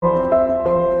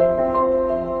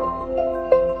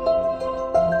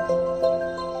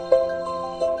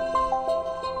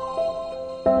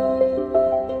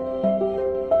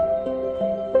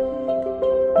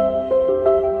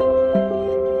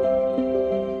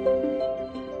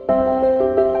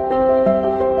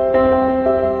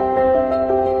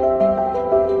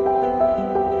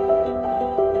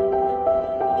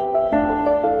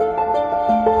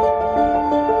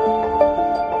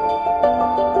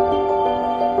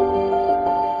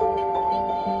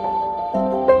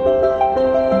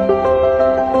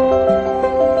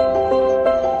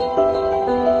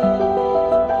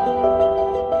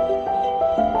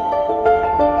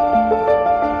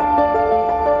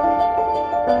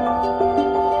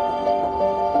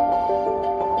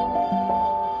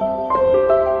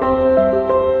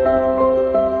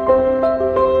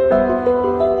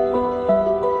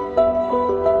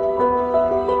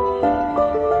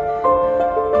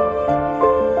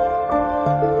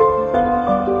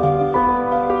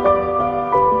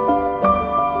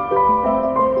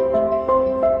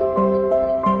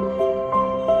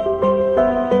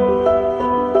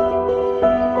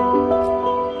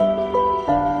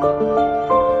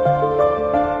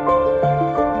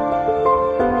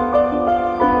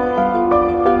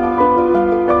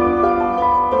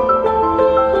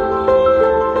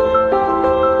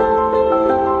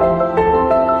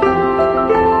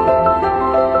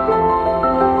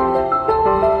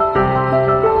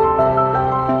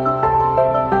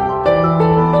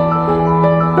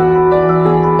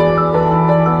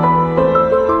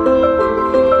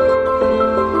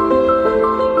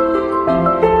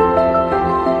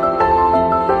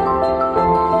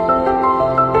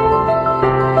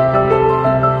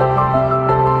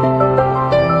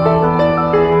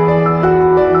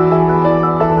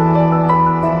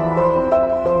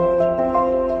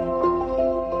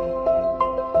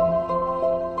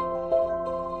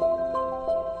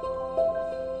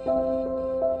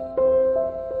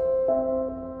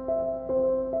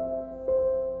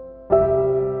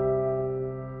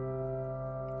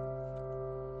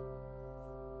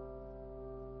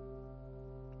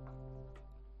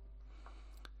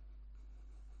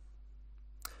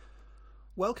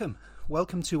Welcome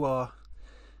to our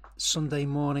Sunday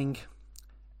morning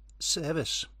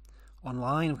service,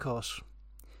 online of course.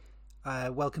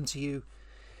 Welcome to you,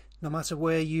 no matter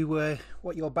where you were,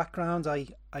 what your background. I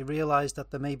realise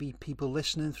that there may be people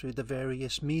listening through the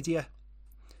various media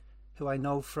who I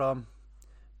know from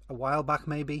a while back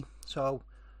maybe, so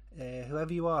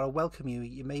whoever you are, I welcome you.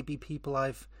 You may be people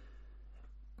I've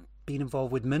been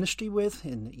involved with ministry with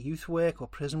in youth work or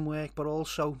prison work, but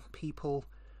also people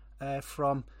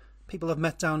from people I've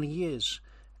met down the years.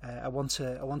 I want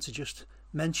to just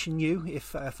mention you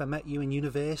if I met you in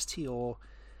university, or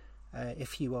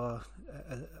if you are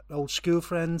an old school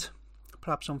friend,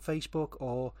 perhaps on Facebook,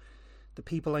 or the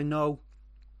people I know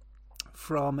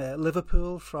from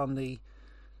Liverpool, from the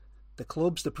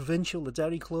clubs, the Provincial, the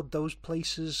Derry Club, those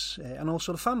places, and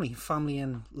also the family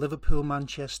in Liverpool,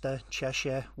 Manchester,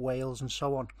 Cheshire, Wales, and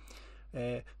so on.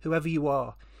 Whoever you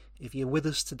are, if you're with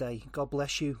us today, God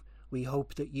bless you. We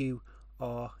hope that you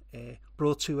are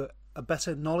brought to a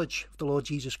better knowledge of the Lord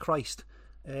Jesus Christ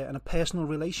and a personal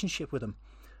relationship with him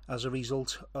as a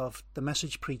result of the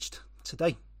message preached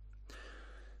today.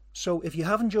 So if you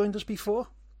haven't joined us before,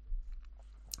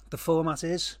 the format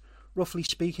is, roughly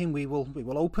speaking, we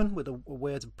will open with a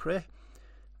word of prayer,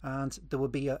 and there will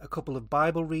be a couple of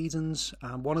Bible readings,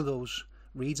 and one of those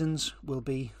readings will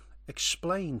be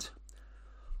explained,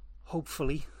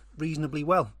 hopefully reasonably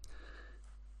well.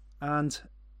 And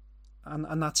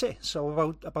that's it.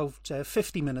 So about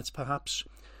 50 minutes perhaps.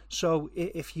 So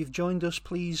if you've joined us,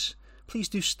 please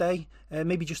do stay.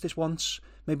 Maybe just this once.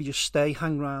 Maybe just stay,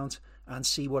 hang around, and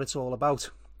see what it's all about.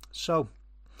 So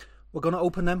we're going to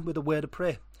open them with a word of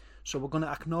prayer. So we're going to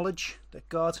acknowledge that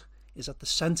God is at the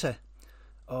centre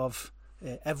of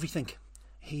everything.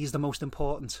 He's the most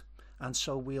important, and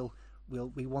so we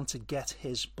want to get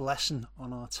His blessing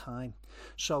on our time.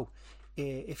 So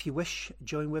if you wish,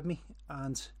 join with me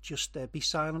and just be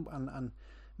silent and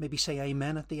maybe say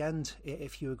amen at the end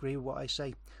if you agree with what I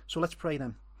say. So let's pray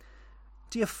then.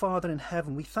 Dear Father in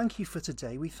heaven, we thank you for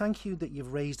today. We thank you that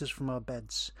you've raised us from our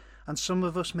beds, and some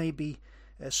of us may be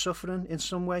suffering in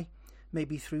some way,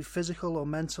 maybe through physical or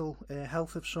mental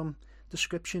health of some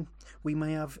description. We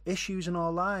may have issues in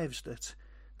our lives that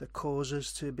cause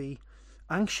us to be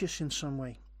anxious in some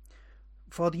way.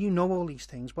 Father, you know all these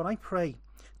things, but I pray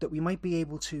that we might be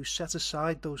able to set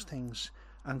aside those things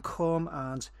and come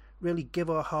and really give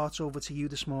our hearts over to you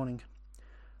this morning.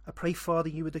 I pray, Father,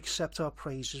 you would accept our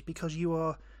praises, because you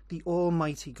are the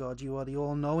Almighty God, you are the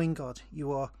all-knowing God,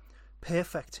 you are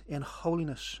perfect in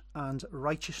holiness and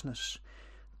righteousness.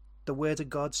 The Word of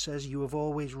God says you have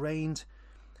always reigned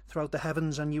throughout the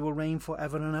heavens, and you will reign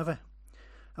forever and ever.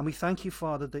 And we thank you,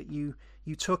 Father, that you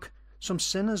took some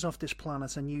sinners off this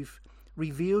planet and you've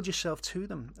revealed yourself to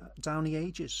them down the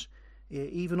ages,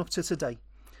 even up to today.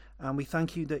 And we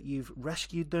thank you that you've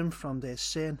rescued them from their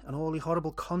sin and all the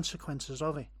horrible consequences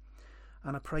of it.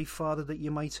 And I pray, Father, that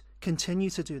you might continue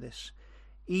to do this.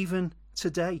 Even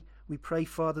today, we pray,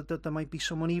 Father, that there might be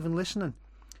someone even listening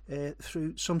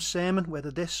through some sermon,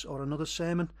 whether this or another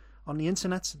sermon on the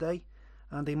internet today,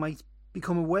 and they might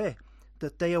become aware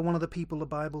that they are one of the people the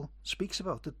Bible speaks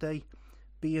about, that they,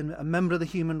 being a member of the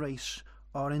human race,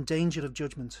 are in danger of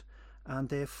judgment, and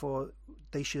therefore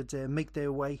they should make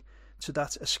their way to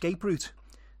that escape route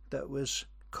that was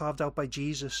carved out by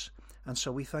Jesus. And so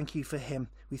we thank you for him.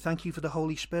 We thank you for the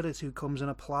Holy Spirit who comes and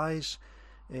applies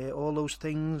all those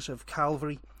things of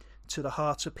Calvary to the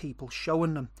hearts of people,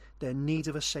 showing them their need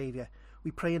of a Saviour.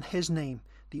 We pray in his name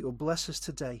that you will bless us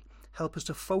today. Help us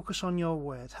to focus on your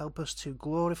word. Help us to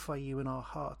glorify you in our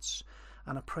hearts.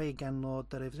 And I pray again,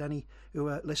 Lord, that if any who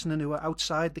are listening who are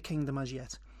outside the kingdom as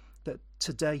yet, that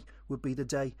today would be the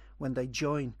day when they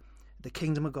join the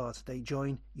kingdom of God, they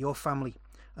join your family.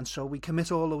 And so we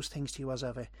commit all those things to you as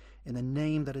ever, in the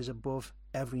name that is above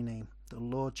every name, the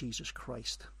Lord Jesus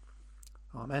Christ.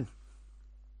 Amen.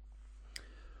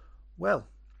 Well,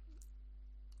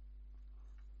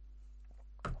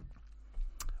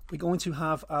 we're going to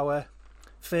have our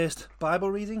first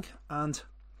Bible reading, and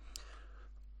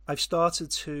I've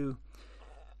started to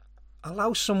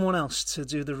allow someone else to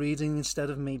do the reading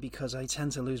instead of me, because I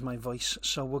tend to lose my voice.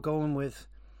 So we're going with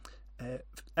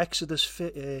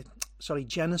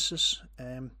Genesis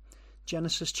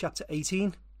chapter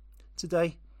 18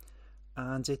 today,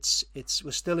 and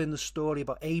we're still in the story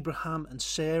about Abraham and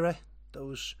Sarah.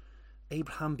 Those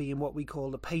Abraham being what we call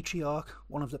the patriarch,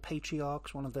 one of the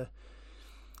patriarchs, one of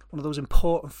those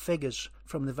important figures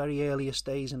from the very earliest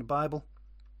days in the Bible.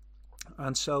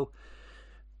 And so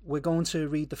we're going to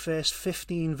read the first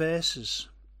 15 verses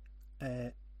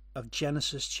of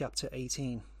Genesis chapter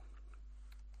 18.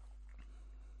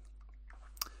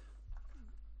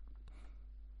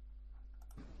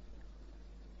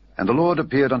 And the Lord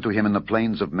appeared unto him in the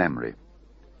plains of Mamre.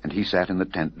 And he sat in the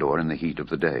tent door in the heat of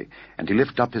the day. And he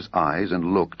lifted up his eyes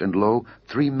and looked, and lo,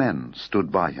 3 men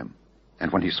stood by him.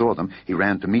 And when he saw them, he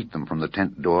ran to meet them from the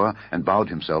tent door, and bowed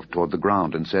himself toward the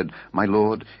ground, and said, My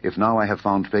Lord, if now I have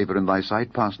found favor in thy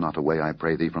sight, pass not away, I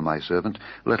pray thee, from thy servant.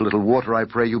 Let a little water, I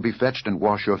pray you, be fetched, and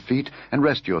wash your feet, and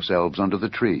rest yourselves under the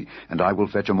tree. And I will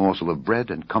fetch a morsel of bread,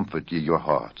 and comfort ye your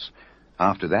hearts.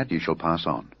 After that ye shall pass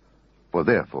on. For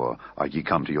therefore are ye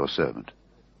come to your servant.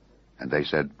 And they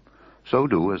said, So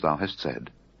do as thou hast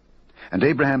said. And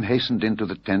Abraham hastened into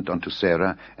the tent unto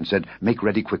Sarah, and said, Make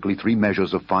ready quickly 3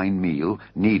 measures of fine meal,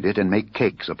 knead it, and make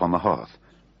cakes upon the hearth.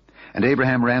 And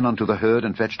Abraham ran unto the herd,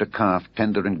 and fetched a calf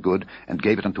tender and good, and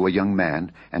gave it unto a young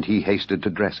man, and he hasted to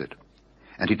dress it.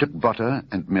 And he took butter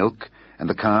and milk, and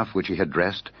the calf which he had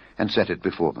dressed, and set it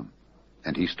before them.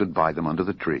 And he stood by them under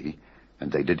the tree,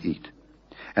 and they did eat.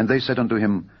 And they said unto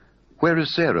him, Where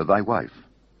is Sarah thy wife?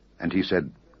 And he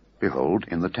said, Behold,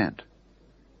 in the tent.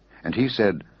 And he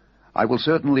said, I will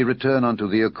certainly return unto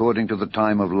thee according to the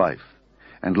time of life.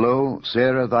 And lo,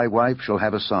 Sarah thy wife shall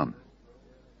have a son.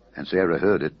 And Sarah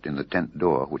heard it in the tent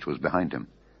door which was behind him.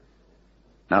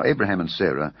 Now Abraham and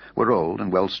Sarah were old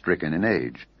and well stricken in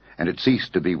age, and it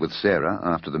ceased to be with Sarah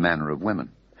after the manner of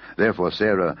women. Therefore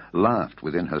Sarah laughed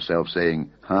within herself, saying,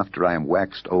 After I am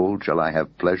waxed old shall I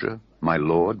have pleasure, my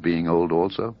Lord being old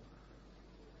also?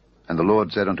 And the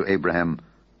Lord said unto Abraham,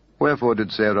 Wherefore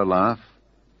did Sarah laugh,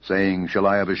 saying, Shall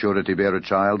I of a surety bear a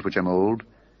child which am old?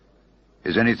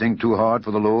 Is anything too hard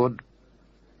for the Lord?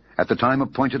 At the time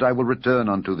appointed I will return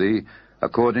unto thee,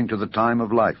 according to the time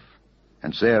of life,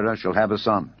 and Sarah shall have a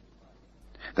son.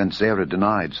 Then Sarah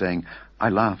denied, saying, I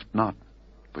laughed not,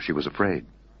 for she was afraid.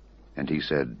 And he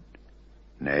said,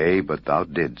 Nay, but thou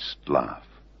didst laugh.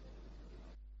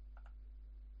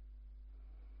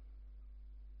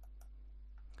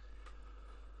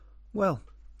 Well,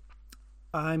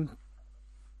 I'm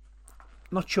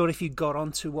not sure if you got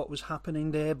onto what was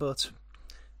happening there, but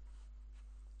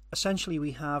essentially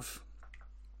we have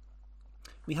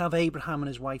Abraham and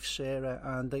his wife Sarah,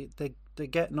 and they're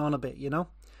getting on a bit,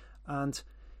 and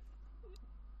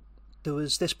there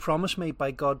was this promise made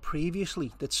by God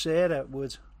previously that Sarah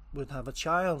would have a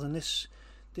child, and this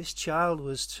child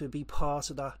was to be part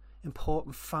of that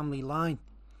important family line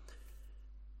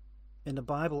in the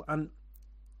Bible. And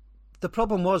the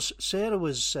problem was Sarah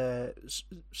was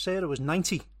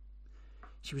 90.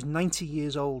 She was 90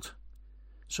 years old.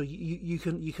 So you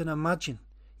can imagine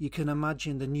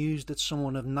the news that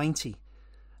someone of 90.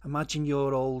 Imagine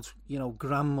your old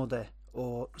grandmother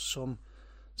or some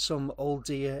old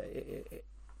dear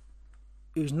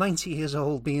who's 90 years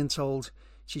old being told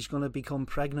she's going to become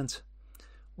pregnant.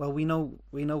 Well, we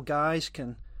know guys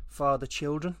can father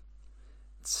children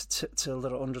till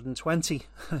they're 120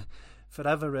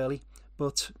 forever, really,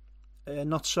 but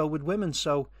not so with women.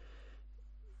 So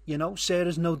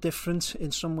Sarah's no different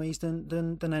in some ways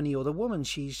than any other woman.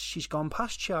 She's gone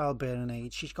past childbearing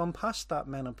age. She's gone past that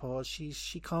menopause.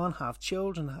 She can't have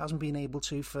children. Hasn't been able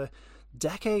to for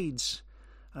decades.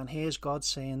 And here's God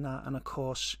saying that. And of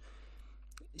course,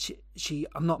 she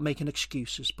I'm not making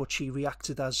excuses, but she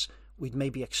reacted as we'd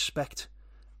maybe expect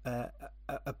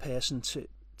a person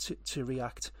to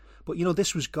react. But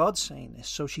this was God saying this,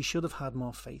 so she should have had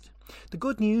more faith. The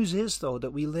good news is, though,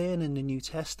 that we learn in the New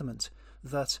Testament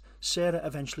that Sarah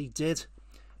eventually did.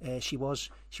 She was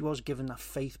given that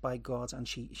faith by God, and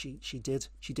she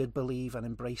did believe and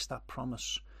embrace that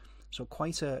promise. So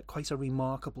quite a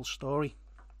remarkable story.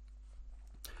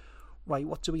 Right,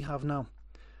 what do we have now?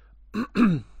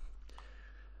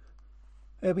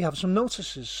 We have some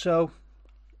notices. So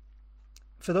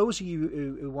for those of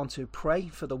you who want to pray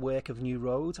for the work of New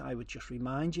Road, I would just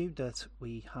remind you that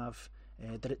we have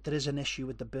that there is an issue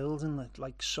with the building.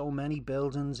 Like so many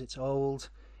buildings, it's old.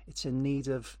 It's in need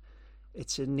of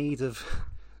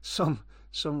some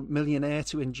millionaire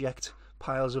to inject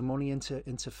piles of money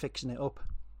into fixing it up.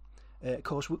 Of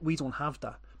course, we don't have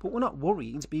that, but we're not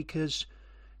worried because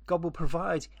God will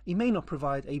provide. He may not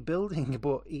provide a building,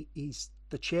 but he's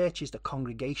the church is the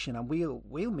congregation, and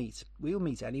we'll meet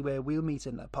anywhere. We'll meet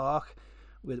in the park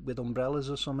with umbrellas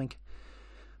or something.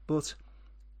 But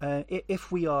if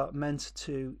we are meant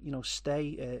to,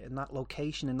 stay in that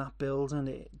location, in that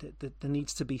building, there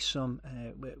needs to be some.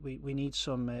 We need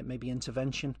some maybe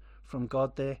intervention from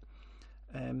God there.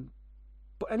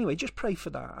 But anyway, just pray for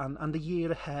that and the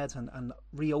year ahead, and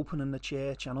reopening the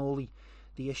church and all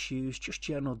the issues, just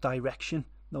general direction,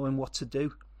 knowing what to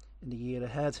do in the year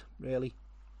ahead, really.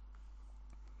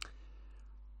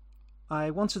 I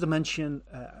wanted to mention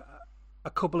a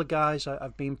couple of guys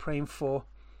I've been praying for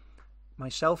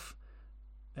myself.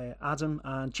 Adam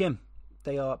and Jim.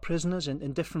 They are prisoners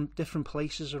in different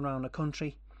places around the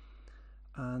country,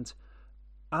 and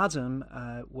Adam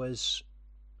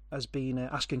has been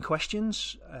asking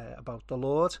questions about the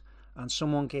Lord, and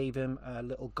someone gave him a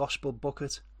little gospel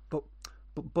booklet,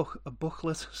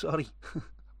 sorry,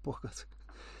 booklet,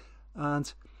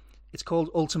 and it's called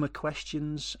Ultimate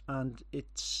Questions, and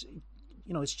it's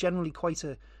generally quite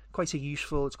a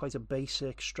useful, it's quite a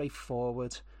basic,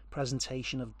 straightforward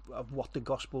presentation of what the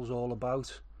gospel's all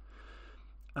about.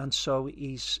 And so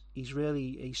he's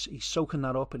soaking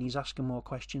that up, and he's asking more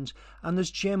questions. And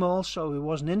there's Jim also, who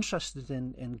wasn't interested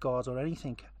in God or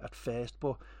anything at first,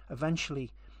 but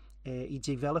eventually he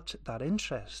developed that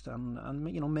interest, and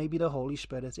maybe the Holy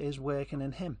Spirit is working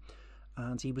in him.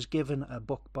 And he was given a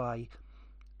book by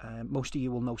most of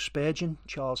you will know Spurgeon,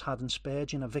 Charles Haddon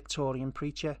Spurgeon, a Victorian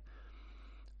preacher,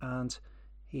 and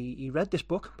he read this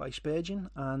book by Spurgeon,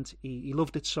 and he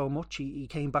loved it so much he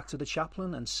came back to the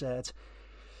chaplain and said,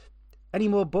 "Any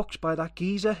more books by that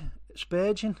geezer,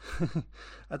 Spurgeon?"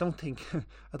 I don't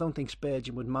think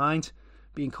Spurgeon would mind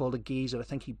being called a geezer. I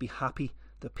think he'd be happy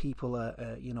that people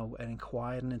are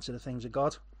inquiring into the things of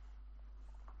God.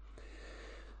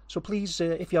 So please,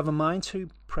 if you have a mind to,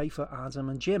 pray for Adam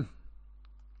and Jim.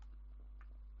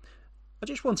 I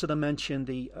just wanted to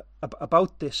mention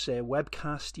about this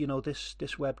webcast.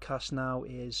 This webcast now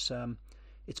is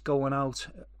it's going out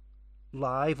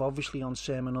live, obviously on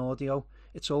Sermon Audio.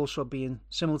 It's also being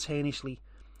simultaneously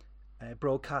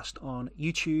broadcast on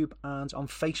YouTube and on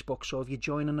Facebook. So if you're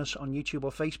joining us on YouTube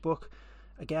or Facebook,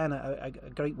 again, a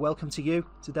great welcome to you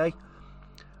today.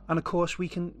 And of course, we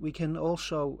can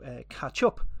also catch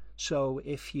up. So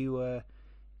if you are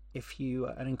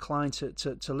inclined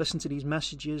to listen to these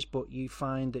messages, but you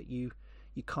find that you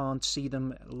can't see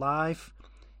them live,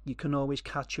 you can always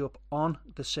catch up on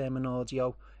the Sermon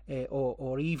Audio,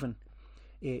 or even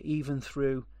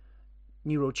through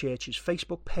Neurochurch's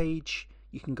Facebook page.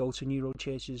 You can go to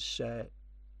Neurochurch's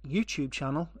YouTube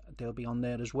channel; they'll be on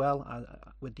there as well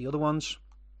with the other ones.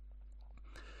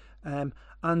 And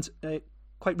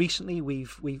quite recently,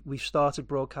 we've started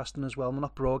broadcasting as well. Well,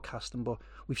 not broadcasting, but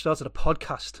we've started a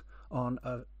podcast on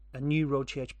a New Road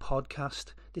Church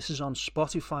podcast. This is on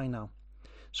Spotify now.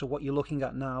 So what you're looking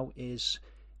at now is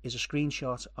a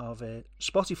screenshot of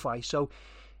Spotify. So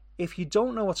if you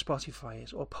don't know what Spotify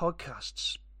is or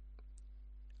podcasts,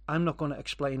 I'm not going to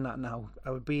explain that now. I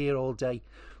would be here all day.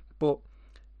 But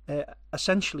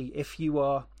essentially, if you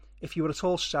are at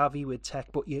all savvy with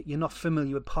tech, but you're not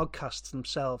familiar with podcasts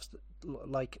themselves,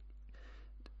 like,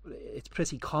 it's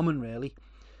pretty common really.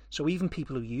 So even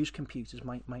people who use computers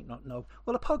might not know.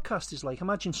 Well, a podcast is like,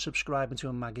 imagine subscribing to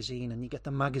a magazine, and you get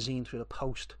the magazine through the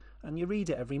post and you read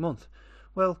it every month.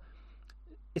 Well,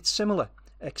 it's similar,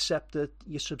 except that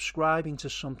you're subscribing to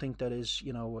something that is,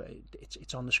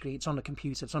 it's on the screen, it's on the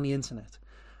computer, it's on the internet.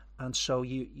 And so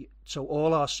so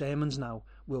all our sermons now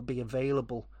will be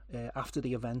available after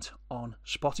the event on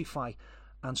Spotify.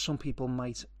 And some people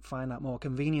might find that more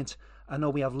convenient. I know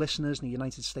we have listeners in the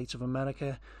United States of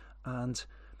America, and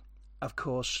of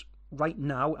course, right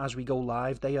now as we go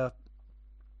live, they are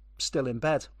still in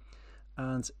bed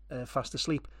and fast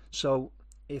asleep. So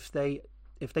if they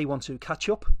want to catch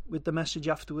up with the message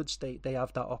afterwards, they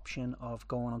have that option of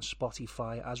going on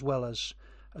Spotify as well as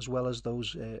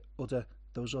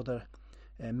those other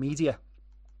media.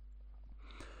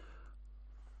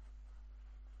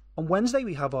 On Wednesday,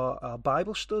 we have our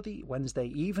Bible study, Wednesday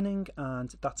evening,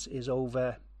 and that is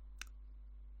over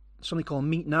something called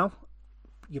Meet Now.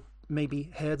 You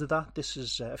maybe heard of that. This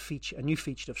is a new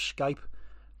feature of Skype.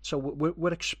 So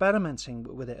we're experimenting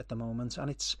with it at the moment, and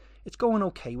it's going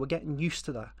okay. We're getting used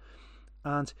to that.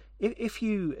 And if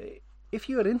you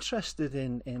are interested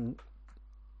in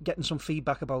getting some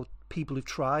feedback about people who've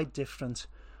tried different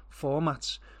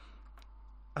formats,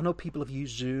 I know people have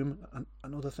used Zoom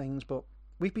and other things, but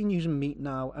we've been using Meet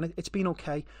Now, and it's been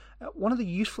okay. One of the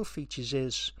useful features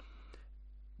is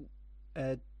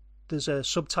there's a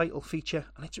subtitle feature,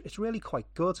 and it's really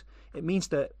quite good. It means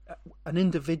that an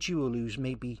individual who's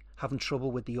maybe having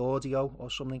trouble with the audio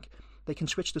or something, they can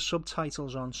switch the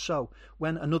subtitles on. So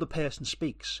when another person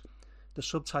speaks, the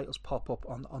subtitles pop up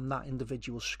on that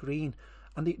individual screen,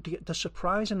 and they're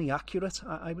surprisingly accurate.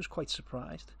 I was quite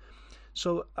surprised.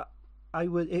 So I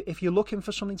would, if you're looking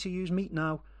for something to use, Meet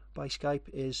Now by Skype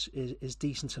is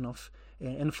decent enough.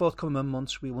 In the forthcoming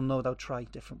months, we will no doubt try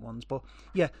different ones. But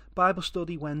yeah, Bible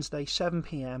study Wednesday, 7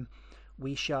 p.m.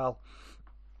 We shall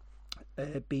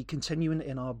be continuing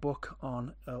in our book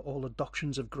on all the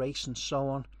doctrines of grace and so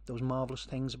on, those marvellous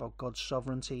things about God's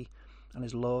sovereignty and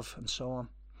his love and so on.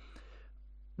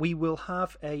 We will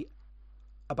have a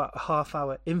about a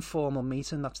half-hour informal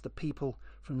meeting. That's the people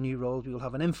from New Road. We will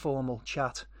have an informal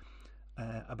chat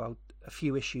about a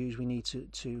few issues we need to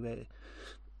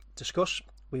discuss.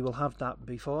 We will have that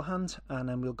beforehand, and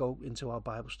then we'll go into our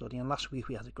Bible study. And last week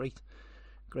we had a great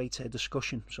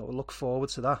discussion, so we'll look forward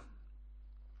to that.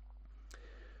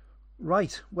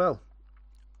 Right, well,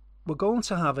 we're going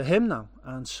to have a hymn now,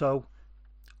 and so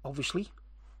obviously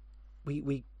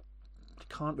we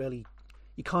can't really,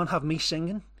 you can't have me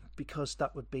singing, because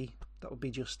that would be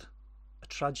just a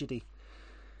tragedy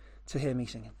to hear me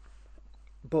singing.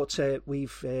 But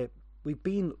we've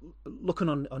been looking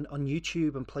on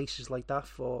YouTube and places like that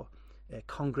for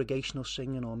congregational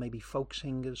singing, or maybe folk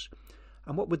singers.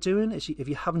 And what we're doing is, if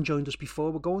you haven't joined us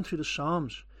before, we're going through the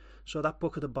Psalms. So that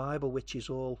book of the Bible, which is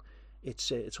all,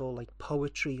 it's all like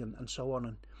poetry and so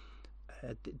on.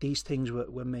 And these things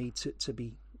were made to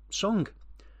be sung.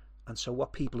 And so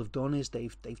what people have done is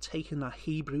they've taken that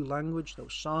Hebrew language,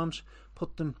 those Psalms,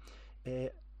 put them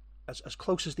as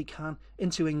close as they can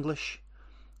into English,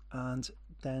 and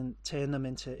then turn them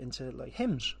into like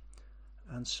hymns.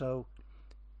 And so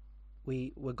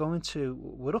we're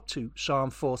up to Psalm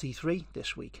 43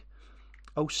 this week.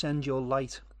 Oh, send your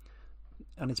light.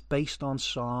 And it's based on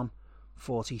Psalm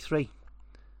 43.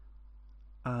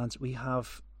 And we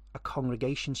have a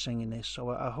congregation singing this,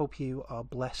 so I hope you are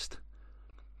blessed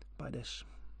by this.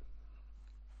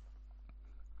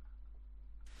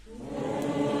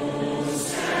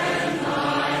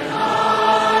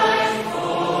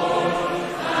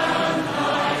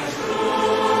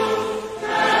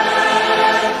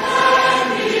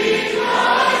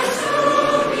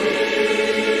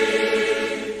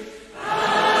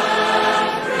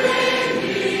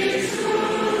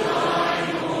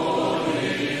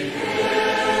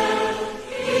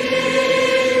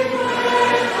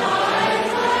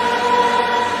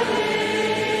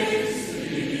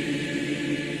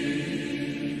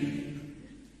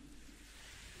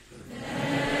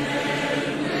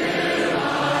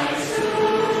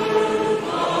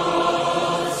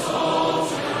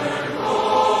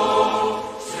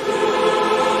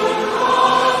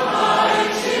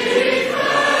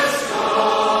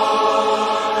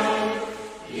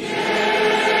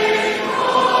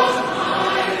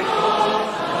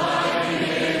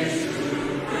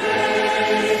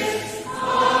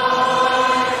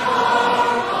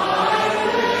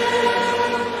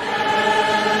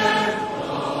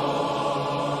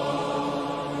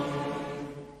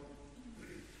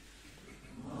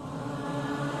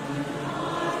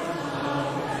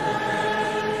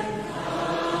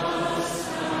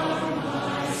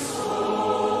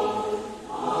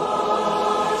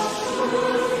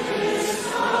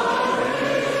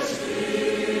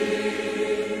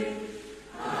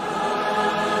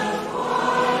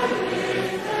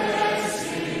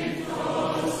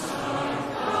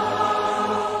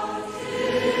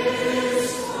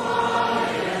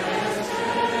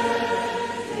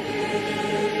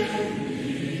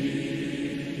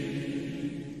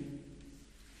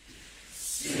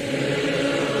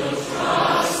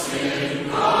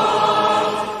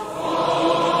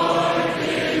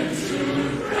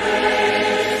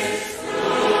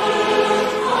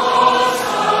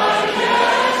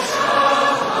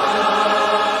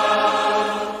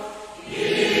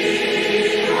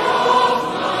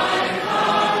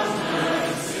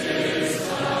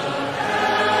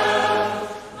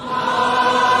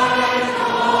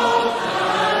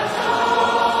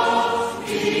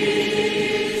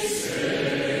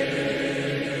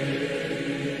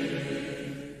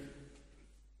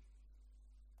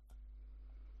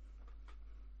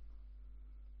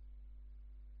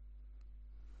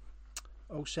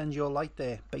 Oh, send your light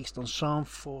there, based on Psalm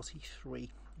 43.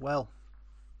 Well,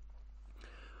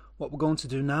 what we're going to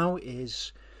do now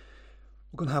is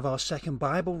we're going to have our second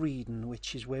Bible reading,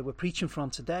 which is where we're preaching from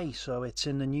today. So it's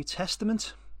in the New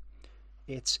Testament.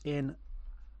 It's in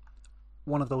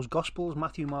one of those Gospels,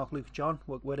 Matthew, Mark, Luke, John.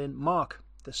 We're in Mark,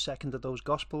 the second of those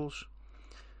Gospels,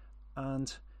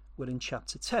 and we're in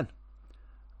chapter 10.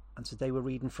 And today we're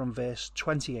reading from verse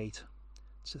 28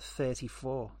 to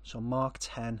 34. So Mark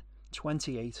 10,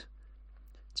 28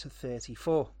 to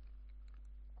 34.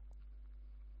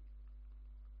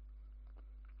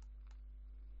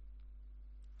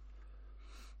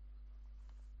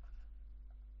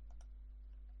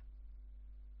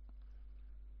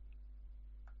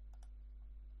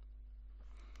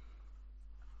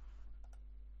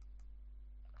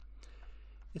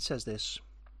 It says this: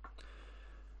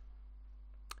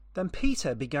 Then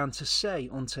Peter began to say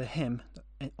unto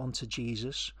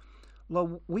Jesus,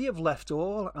 Lo, we have left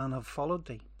all and have followed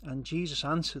thee. And Jesus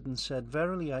answered and said,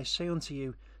 Verily I say unto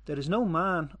you, there is no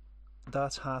man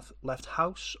that hath left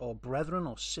house, or brethren,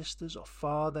 or sisters, or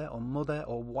father, or mother,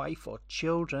 or wife, or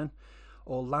children,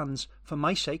 or lands, for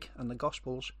my sake and the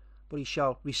gospel's, but he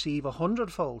shall receive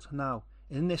 100-fold now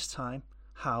in this time,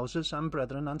 houses, and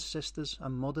brethren, and sisters,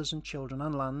 and mothers, and children,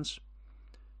 and lands,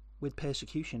 with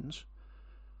persecutions,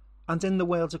 and in the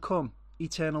world to come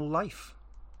eternal life.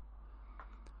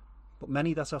 But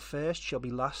many that are first shall be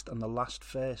last, and the last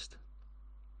first.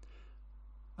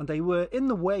 And they were in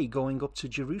the way going up to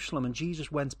Jerusalem, and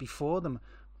Jesus went before them,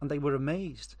 and they were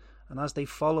amazed. And as they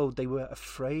followed, they were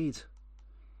afraid.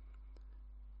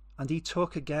 And he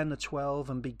took again the 12,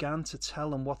 and began to tell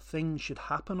them what things should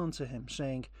happen unto him,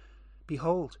 saying,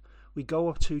 Behold, we go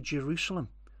up to Jerusalem,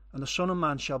 and the Son of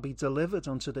Man shall be delivered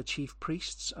unto the chief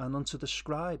priests and unto the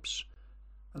scribes.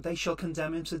 And they shall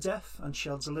condemn him to death, and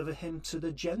shall deliver him to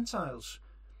the Gentiles.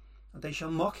 And they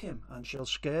shall mock him, and shall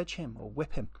scourge him, or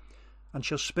whip him, and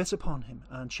shall spit upon him,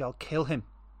 and shall kill him.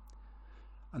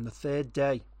 And the third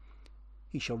day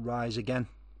he shall rise again.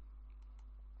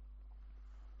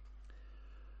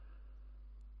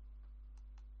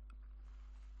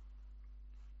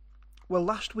 Well,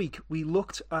 last week we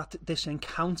looked at this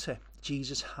encounter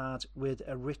Jesus had with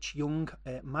a rich young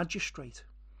magistrate.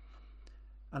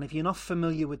 And if you're not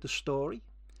familiar with the story,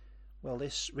 well,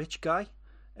 this rich guy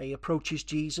he approaches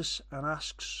Jesus and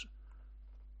asks,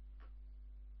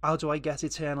 how do I get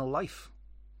eternal life?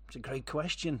 It's a great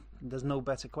question. There's no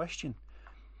better question.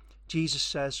 Jesus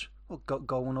says, well,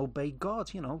 go and obey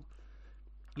God, you know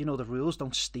the rules,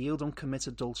 don't steal, don't commit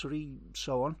adultery,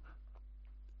 so on.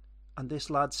 And this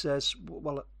lad says,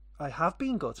 well, I have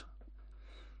been good.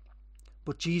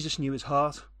 But Jesus knew his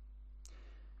heart.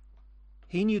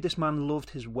 He knew this man loved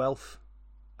his wealth,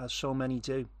 as so many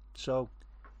do. So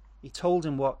he told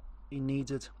him what he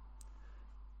needed.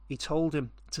 He told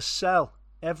him to sell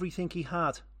everything he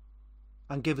had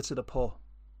and give it to the poor.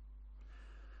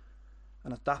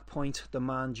 And at that point, the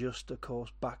man just, of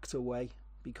course, backed away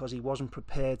because he wasn't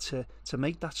prepared to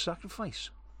make that sacrifice.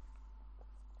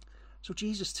 So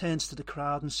Jesus turns to the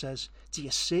crowd and says, do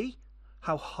you see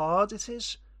how hard it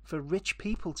is for rich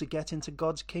people to get into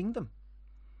God's kingdom?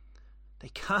 They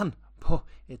can, but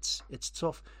it's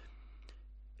tough.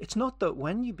 It's not that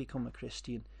when you become a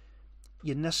Christian,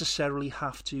 you necessarily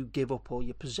have to give up all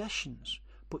your possessions,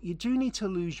 but you do need to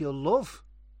lose your love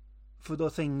for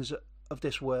the things of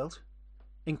this world,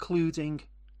 including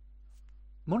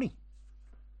money.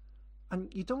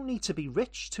 And you don't need to be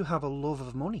rich to have a love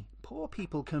of money. Poor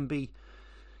people can be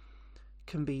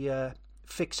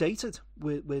fixated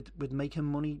with making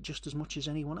money just as much as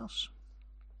anyone else.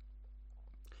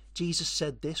 Jesus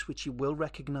said this, which you will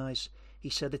recognize. He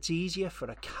said it's easier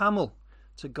for a camel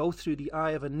to go through the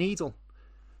eye of a needle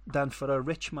than for a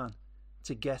rich man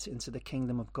to get into the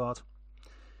kingdom of God.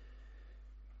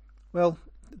 Well,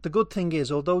 the good thing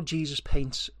is, although Jesus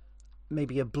paints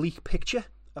maybe a bleak picture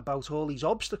about all these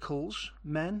obstacles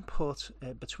men put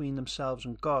between themselves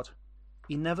and God,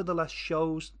 he nevertheless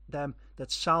shows them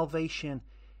that salvation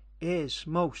is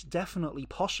most definitely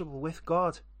possible with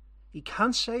God. He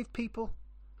can save people,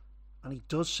 and he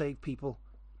does save people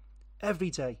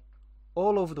every day,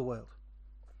 all over the world.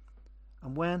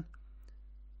 And when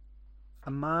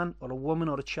a man or a woman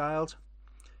or a child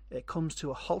comes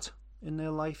to a halt in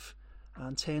their life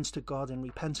and turns to God in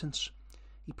repentance,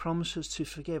 he promises to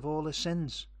forgive all their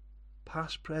sins,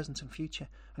 past, present and future,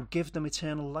 and give them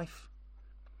eternal life.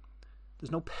 There's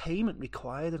no payment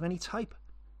required of any type,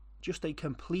 just a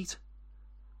complete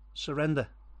surrender.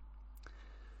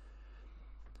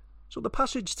 So the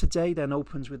passage today then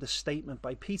opens with a statement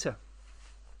by Peter,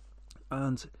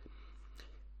 and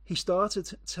he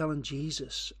started telling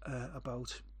Jesus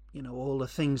about all the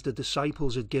things the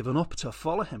disciples had given up to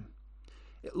follow him.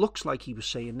 It looks like he was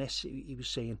saying this. He was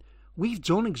saying, we've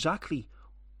done exactly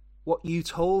what you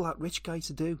told that rich guy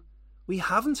to do. We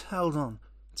haven't held on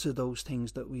to those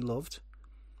things that we loved.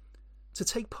 To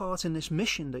take part in this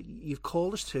mission that you've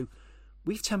called us to,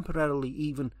 we've temporarily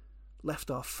even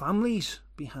left our families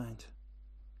behind.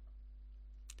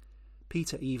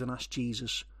 Peter even asked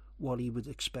Jesus what he would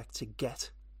expect to get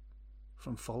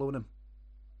from following him.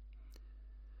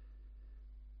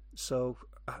 So,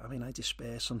 I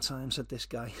despair sometimes at this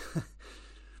guy.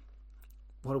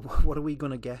 What are we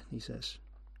going to get, he says.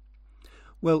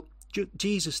 Well,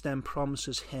 Jesus then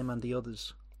promises him and the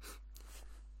others,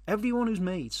 everyone who's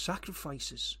made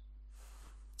sacrifices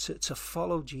to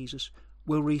follow Jesus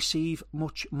will receive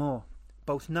much more,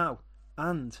 both now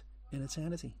and in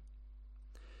eternity.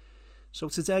 So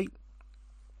today,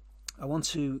 I want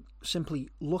to simply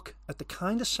look at the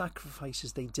kind of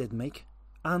sacrifices they did make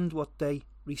and what they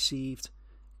received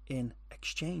in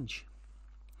exchange.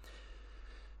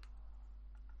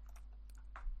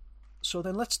 So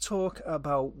then let's talk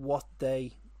about what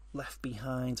they left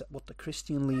behind, what the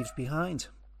Christian leaves behind.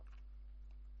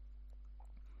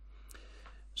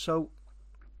 So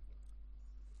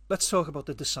let's talk about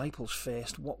the disciples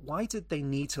first. Why did they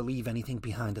need to leave anything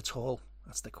behind at all?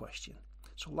 That's the question.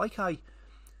 So like I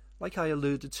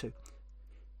alluded to,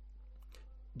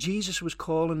 Jesus was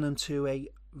calling them to a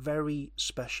very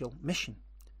special mission.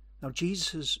 Now,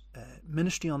 Jesus'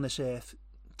 ministry on this earth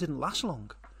didn't last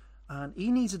long, and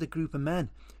he needed a group of men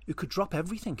who could drop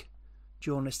everything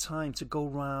during this time to go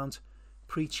round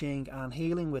preaching and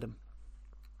healing with him.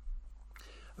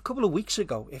 A couple of weeks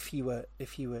ago, if you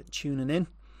were tuning in,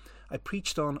 I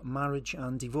preached on marriage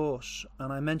and divorce,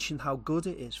 and I mentioned how good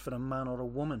it is for a man or a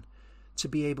woman to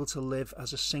be able to live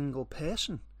as a single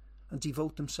person and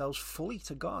devote themselves fully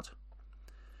to God.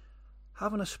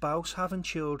 Having a spouse, having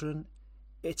children,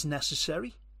 it's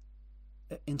necessary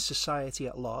in society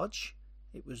at large.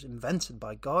 It was invented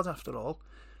by God, after all.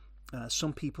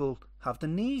 Some people have the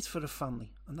need for a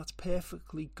family, and that's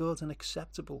perfectly good and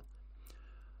acceptable.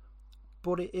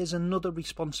 But it is another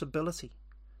responsibility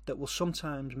that will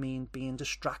sometimes mean being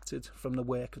distracted from the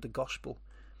work of the gospel.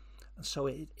 And so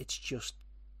it's just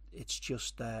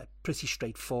pretty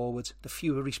straightforward. The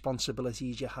fewer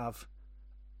responsibilities you have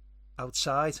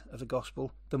outside of the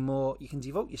gospel, the more you can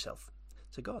devote yourself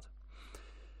to God.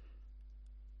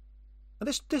 And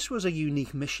this was a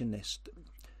unique mission.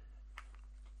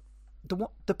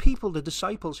 The people, the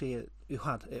disciples here, who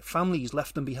had families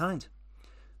left them behind,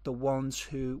 the ones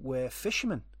who were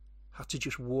fishermen, had to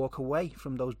just walk away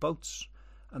from those boats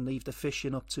and leave the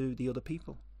fishing up to the other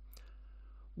people.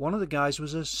 One of the guys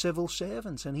was a civil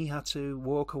servant, and he had to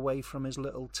walk away from his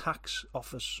little tax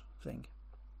office thing.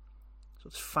 So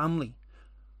it's family,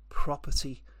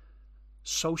 property,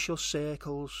 social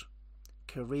circles,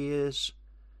 careers.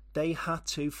 They had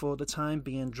to, for the time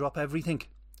being, drop everything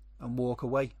and walk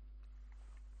away.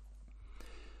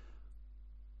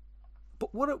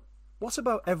 But what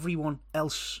about everyone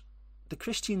else? The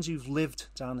Christians who've lived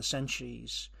down the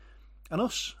centuries, and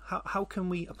us? How can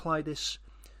we apply this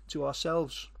to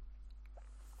ourselves?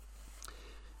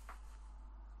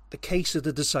 The case of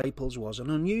the disciples was an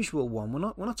unusual one.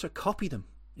 We're not to copy them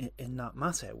in that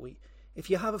matter. If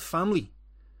you have a family,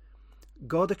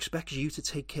 God expects you to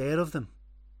take care of them.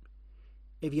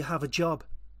 If you have a job,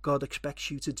 God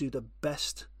expects you to do the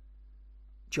best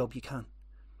job you can.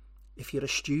 If you're a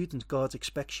student, God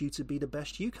expects you to be the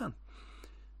best you can.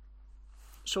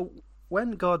 So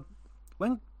when God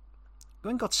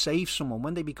saves someone,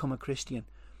 when they become a Christian,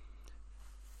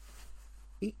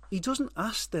 He doesn't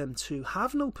ask them to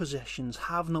have no possessions,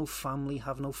 have no family,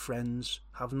 have no friends,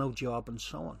 have no job, and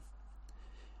so on.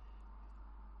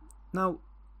 Now,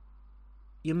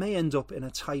 you may end up in a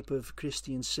type of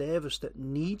Christian service that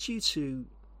needs you to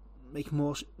make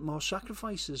more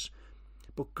sacrifices,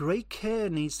 but great care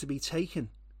needs to be taken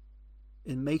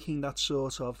in making that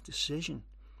sort of decision.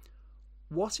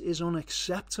 What is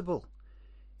unacceptable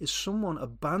is someone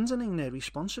abandoning their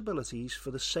responsibilities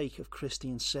for the sake of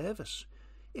Christian service.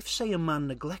 If, say, a man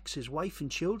neglects his wife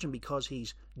and children because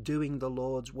he's doing the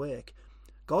Lord's work,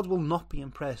 God will not be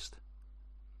impressed.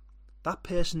 That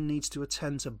person needs to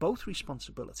attend to both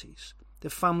responsibilities, the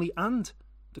family and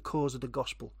the cause of the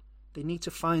gospel. They need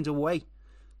to find a way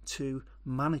to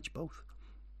manage both.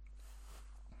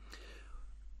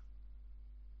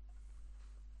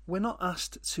 We're not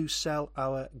asked to sell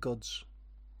our goods.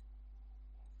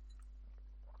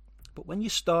 But when you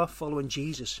start following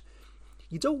Jesus,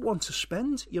 you don't want to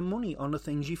spend your money on the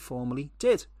things you formerly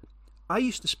did. I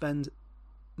used to spend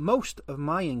most of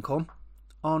my income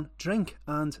on drink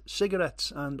and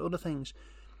cigarettes and other things,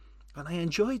 and I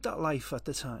enjoyed that life at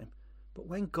the time. But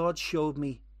when God showed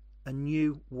me a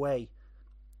new way,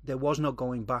 there was no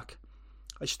going back.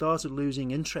 I started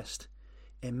losing interest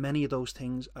in many of those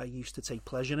things I used to take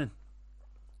pleasure in.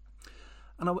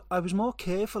 And I was more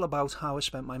careful about how I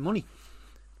spent my money.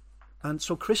 And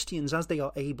so Christians, as they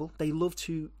are able, they love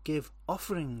to give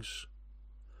offerings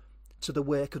to the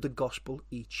work of the gospel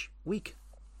each week.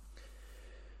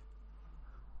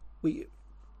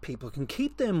 People can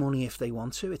keep their money if they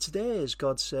want to. It's theirs.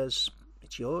 God says,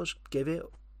 it's yours. Give it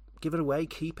away,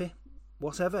 keep it,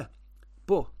 whatever.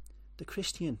 But the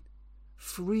Christian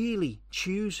freely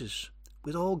chooses,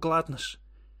 with all gladness,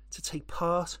 to take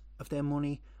part of their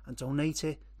money and donate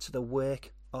it to the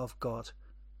work of God.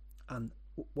 And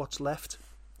what's left,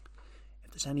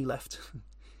 if there's any left,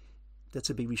 they're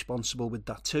to be responsible with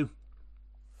that too.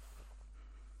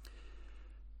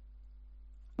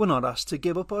 We're not asked to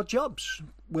give up our jobs.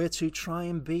 We're to try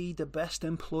and be the best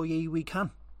employee we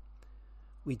can.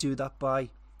 We do that by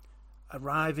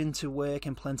arriving to work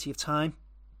in plenty of time,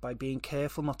 by being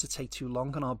careful not to take too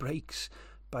long on our breaks,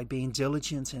 by being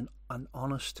diligent and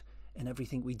honest in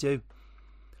everything we do.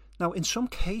 Now, in some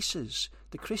cases,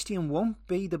 the Christian won't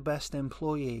be the best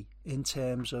employee in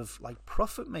terms of like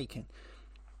profit making.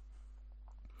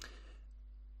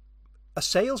 A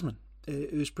salesman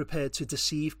who's prepared to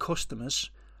deceive customers,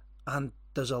 and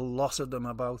there's a lot of them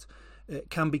about,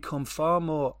 can become far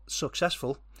more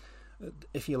successful,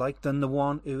 if you like, than the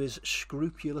one who is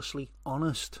scrupulously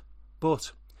honest.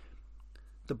 But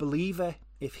the believer,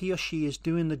 if he or she is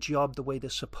doing the job the way they're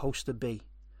supposed to be,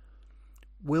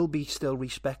 will be still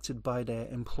respected by their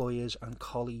employers and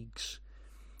colleagues,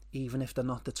 even if they're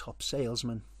not the top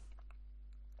salesman.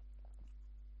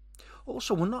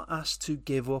 Also, we're not asked to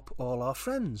give up all our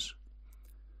friends.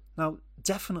 Now,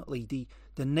 definitely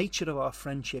the nature of our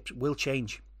friendships will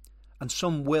change, and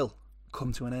some will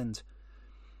come to an end.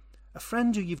 A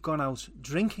friend who you've gone out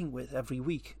drinking with every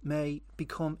week may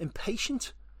become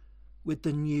impatient with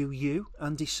the new you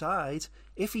and decide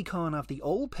if he can't have the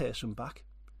old person back,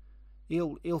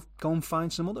 he'll go and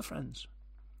find some other friends.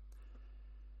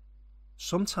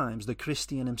 Sometimes the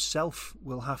Christian himself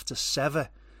will have to sever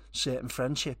certain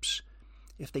friendships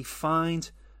if they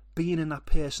find being in that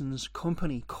person's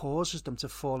company causes them to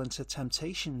fall into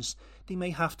temptations. They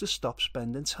may have to stop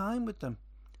spending time with them.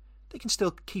 They can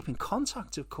still keep in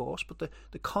contact, of course, but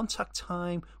the contact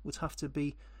time would have to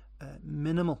be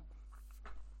minimal.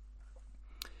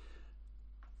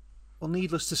 Well,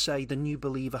 needless to say, the new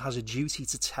believer has a duty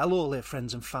to tell all their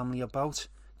friends and family about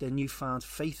their newfound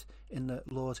faith in the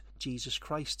Lord Jesus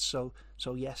Christ. So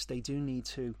yes, they do need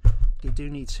to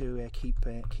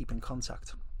keep in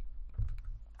contact.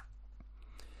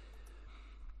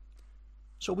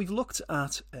 So we've looked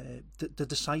at the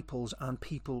disciples and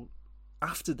people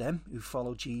after them who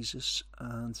follow Jesus,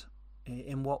 and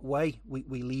in what way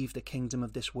we leave the kingdom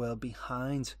of this world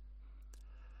behind.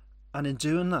 And in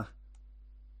doing that,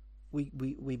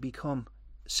 we become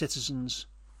citizens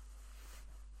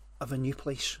of a new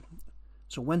place.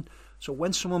 So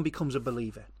when someone becomes a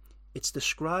believer, it's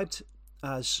described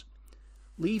as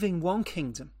leaving one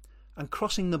kingdom and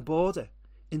crossing the border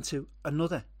into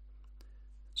another.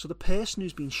 So the person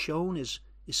who's been shown is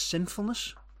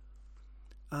sinfulness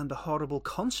and the horrible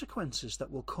consequences that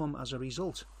will come as a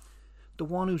result. The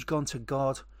one who's gone to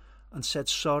God and said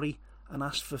sorry and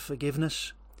asked for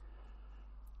forgiveness,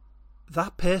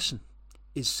 that person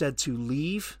is said to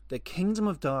leave the kingdom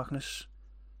of darkness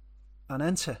and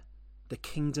enter the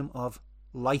kingdom of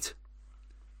light,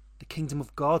 the kingdom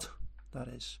of God, that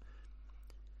is.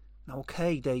 Now,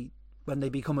 okay, when they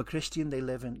become a Christian, they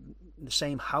live in the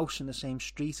same house, in the same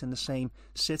street, in the same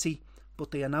city,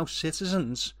 but they are now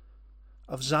citizens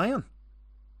of Zion,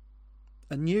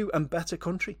 a new and better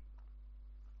country.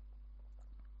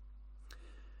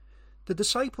 The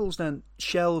disciples then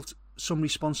shelved some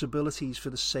responsibilities for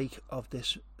the sake of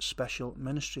this special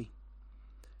ministry.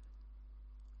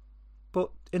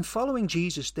 But in following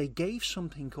Jesus, they gave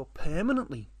something up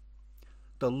permanently: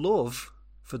 the love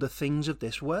for the things of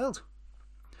this world.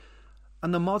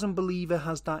 And the modern believer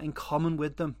has that in common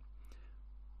with them.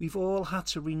 We've all had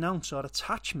to renounce our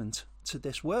attachment to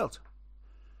this world.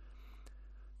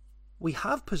 We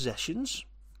have possessions,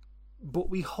 but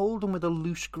we hold them with a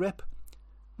loose grip.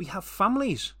 We have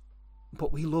families,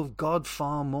 but we love God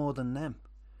far more than them.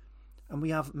 And we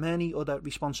have many other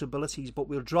responsibilities, but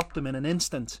we'll drop them in an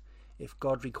instant if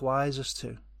God requires us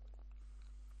to.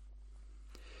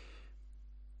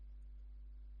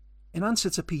 In answer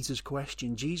to Peter's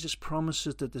question, Jesus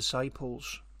promises the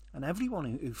disciples and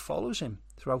everyone who follows him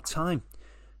throughout time,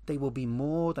 they will be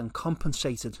more than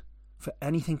compensated for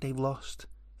anything they've lost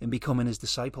in becoming his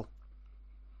disciple.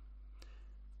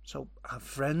 So, have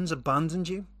friends abandoned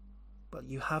you? Well,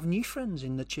 you have new friends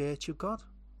in the church of God.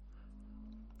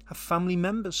 Have family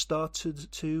members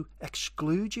started to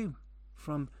exclude you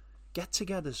from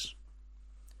get-togethers?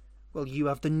 Well, you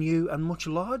have the new and much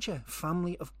larger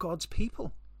family of God's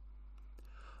people.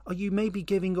 Are you maybe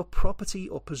giving up property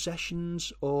or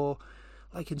possessions, or,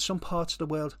 like in some parts of the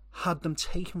world, had them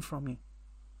taken from you?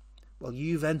 Well,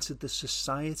 you've entered the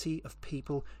society of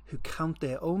people who count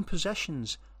their own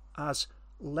possessions as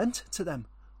lent to them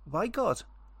by God,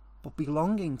 but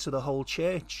belonging to the whole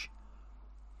church.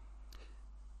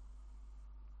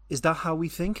 Is that how we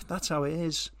think? That's how it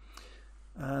is.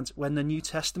 And when the New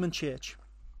Testament church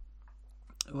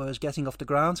was getting off the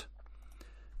ground,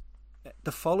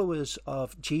 the followers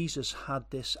of Jesus had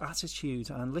this attitude,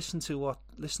 and listen to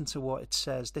what it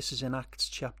says. This is in Acts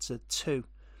chapter 2,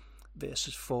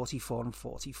 verses 44 and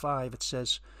 45. It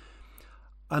says,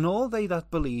 "And all they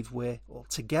that believed were all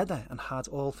together, and had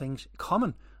all things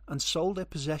common, and sold their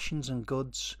possessions and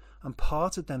goods, and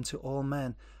parted them to all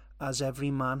men, as every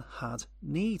man had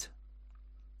need.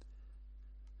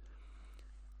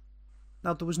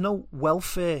 Now, there was no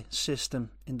welfare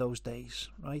system in those days,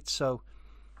 right? So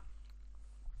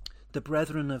the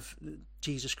brethren of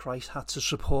Jesus Christ had to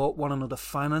support one another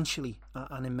financially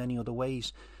and in many other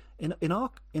ways. In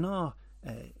our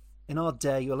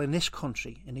day, well, in this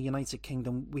country, in the United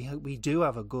Kingdom, we do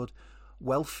have a good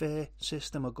welfare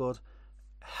system, a good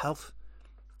health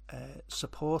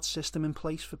support system in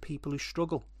place for people who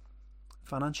struggle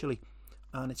financially,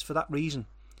 and it's for that reason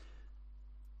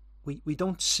we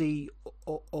don't see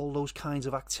all those kinds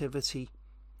of activity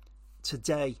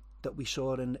today that we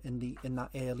saw in that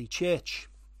early church,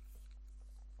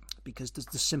 because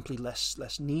there's simply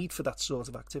less need for that sort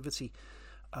of activity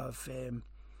of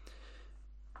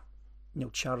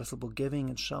charitable giving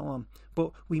and so on.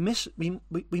 But we must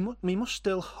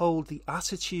still hold the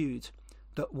attitude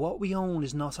that what we own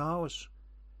is not ours.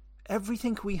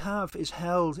 Everything we have is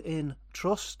held in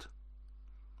trust.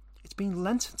 It's been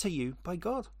lent to you by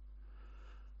God.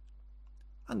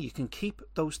 And you can keep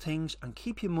those things and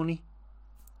keep your money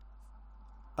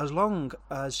as long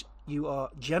as you are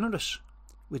generous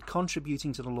with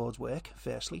contributing to the Lord's work,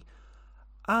 firstly,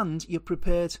 and you're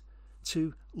prepared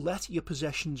to let your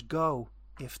possessions go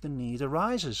if the need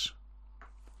arises.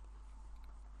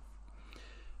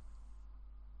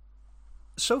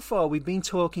 So far, we've been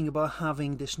talking about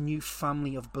having this new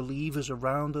family of believers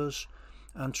around us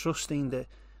and trusting that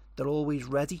they're always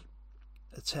ready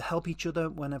to help each other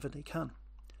whenever they can.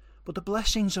 But the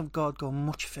blessings of God go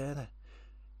much further.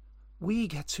 We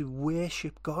get to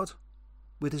worship God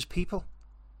with his people.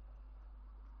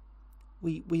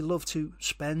 We love to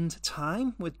spend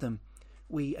time with them.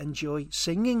 We enjoy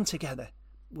singing together.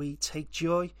 We take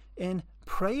joy in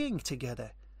praying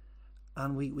together.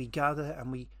 And we gather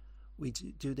and we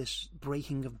do this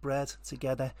breaking of bread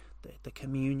together, the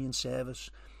communion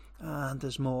service. And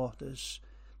there's more. There's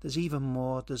even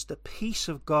more. There's the peace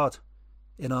of God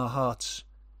in our hearts.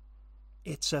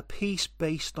 It's a peace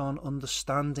based on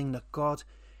understanding that God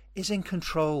is in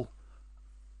control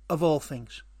of all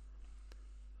things.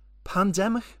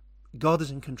 Pandemic, God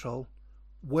is in control.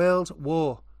 World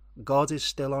war, God is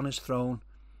still on his throne.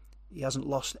 He hasn't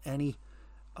lost any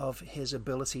of his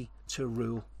ability to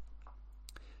rule.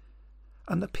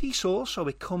 And the peace also,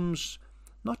 it comes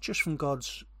not just from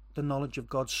the knowledge of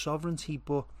God's sovereignty,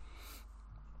 but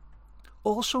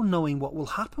also knowing what will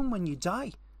happen when you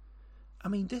die. I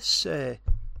mean, this,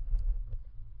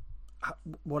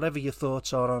 whatever your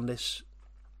thoughts are on this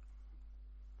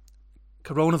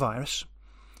coronavirus,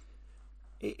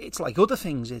 it's like other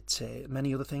things. It's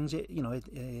many other things.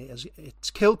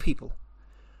 It's killed people,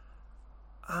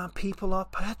 and people are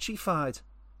petrified.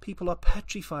 People are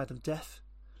petrified of death.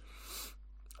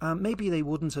 Maybe they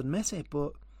wouldn't admit it,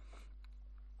 but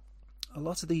a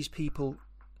lot of these people,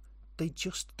 they're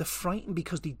frightened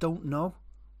because they don't know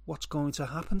what's going to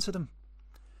happen to them.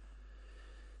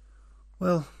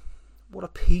 Well, what a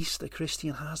peace the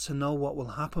Christian has to know what will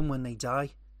happen when they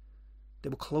die. They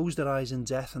will close their eyes in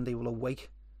death and they will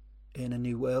awake in a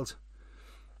new world.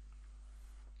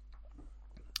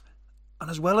 And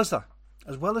as well as that,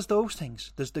 as well as those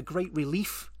things, there's the great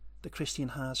relief the Christian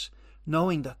has,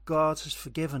 knowing that God has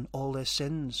forgiven all their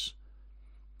sins.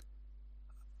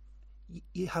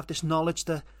 You have this knowledge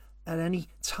that at any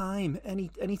time,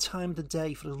 any time of the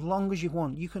day, for as long as you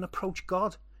want, you can approach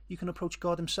God. You can approach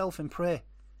God himself in prayer.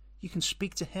 You can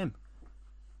speak to him.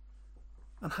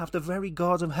 And have the very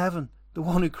God of heaven, the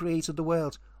one who created the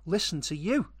world, listen to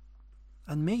you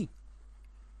and me.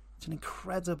 It's an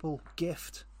incredible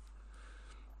gift.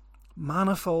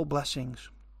 Manifold blessings.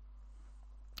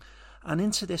 And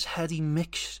into this heady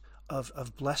mix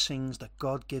of blessings that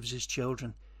God gives his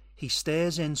children, he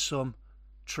stirs in some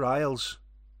trials.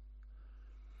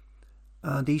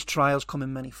 And these trials come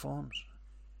in many forms.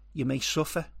 You may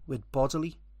suffer with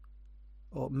bodily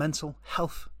or mental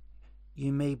health.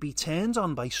 You may be turned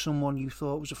on by someone you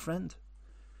thought was a friend.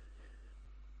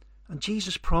 And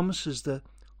Jesus promises that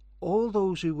all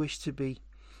those who wish to be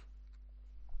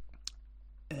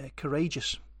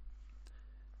courageous,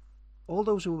 all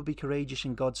those who will be courageous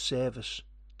in God's service,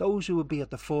 those who will be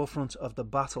at the forefront of the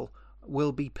battle,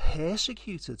 will be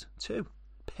persecuted too.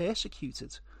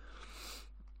 Persecuted.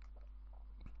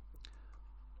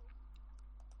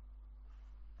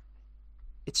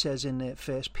 It says in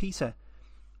 1 Peter,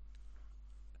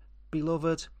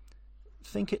 Beloved,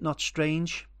 think it not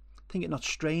strange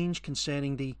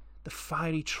concerning the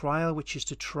fiery trial which is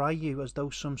to try you, as though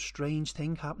some strange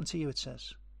thing happened to you, it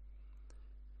says.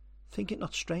 Think it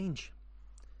not strange.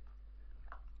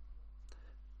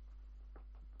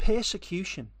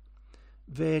 persecution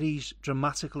varies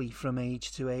dramatically from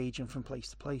age to age and from place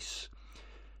to place.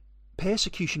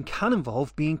 Persecution can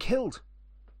involve being killed.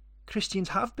 Christians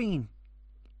have been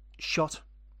shot,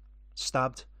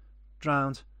 stabbed,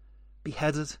 drowned,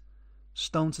 beheaded,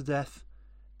 stoned to death.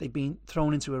 They've been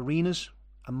thrown into arenas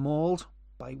and mauled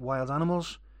by wild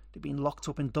animals. They've been locked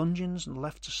up in dungeons and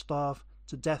left to starve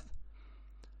to death.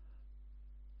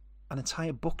 And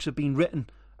entire books have been written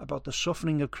about the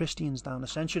suffering of Christians down the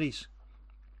centuries.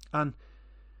 And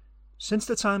since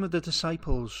the time of the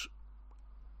disciples,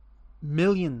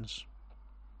 millions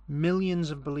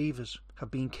of believers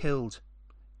have been killed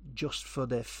just for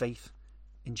their faith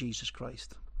in Jesus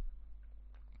Christ.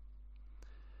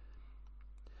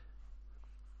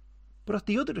 But at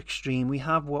the other extreme, we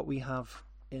have what we have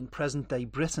in present-day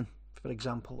Britain, for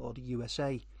example, or the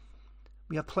USA.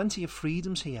 We have plenty of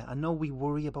freedoms here. I know we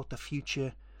worry about the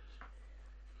future.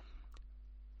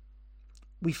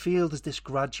 We feel there's this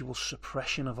gradual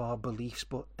suppression of our beliefs,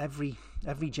 but every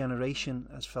generation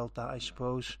has felt that, I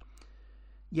suppose.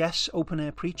 Yes,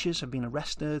 open-air preachers have been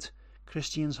arrested.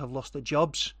 Christians have lost their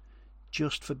jobs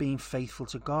just for being faithful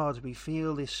to God. We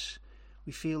feel this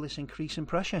increasing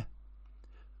pressure.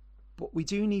 But we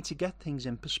do need to get things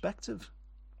in perspective.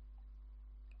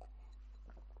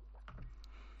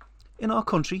 In our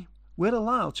country, we're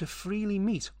allowed to freely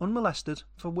meet unmolested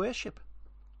for worship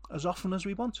as often as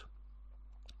we want.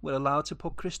 We're allowed to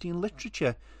put Christian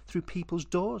literature through people's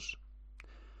doors.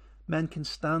 Men can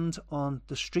stand on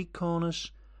the street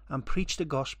corners and preach the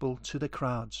gospel to the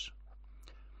crowds.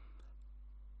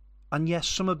 And yes,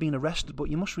 some have been arrested,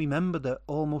 but you must remember that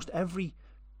almost every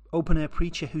open-air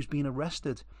preacher who's been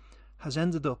arrested has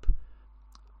ended up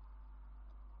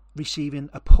receiving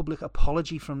a public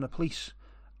apology from the police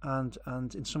and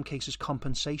in some cases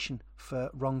compensation for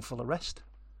wrongful arrest.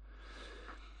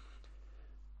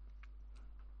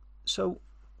 So,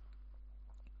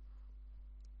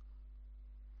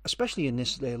 especially in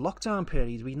this lockdown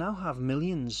period, we now have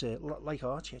millions, like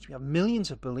our church, we have millions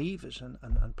of believers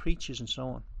and preachers and so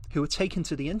on who are taken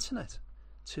to the internet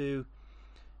to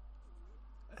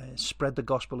spread the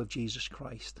gospel of Jesus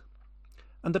Christ.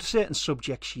 And there are certain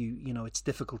subjects you know it's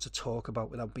difficult to talk about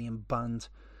without being banned.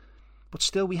 But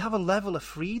still, we have a level of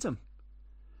freedom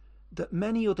that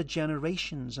many other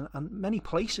generations and many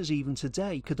places even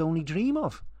today could only dream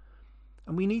of.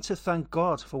 And we need to thank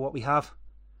God for what we have.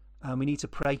 And we need to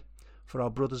pray for our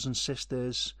brothers and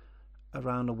sisters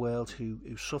around the world who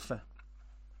suffer.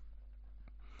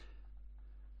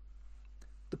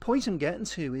 The point I'm getting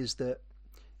to is that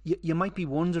you might be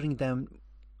wondering then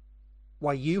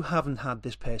why you haven't had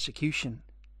this persecution.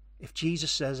 If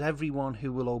Jesus says everyone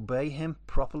who will obey him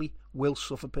properly will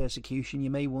suffer persecution, you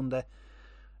may wonder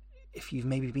if you've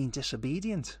maybe been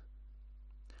disobedient.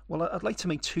 Well, I'd like to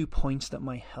make 2 points that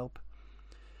might help.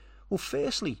 Well,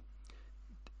 firstly,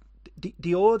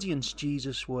 the audience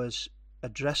Jesus was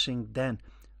addressing then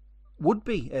would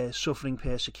be suffering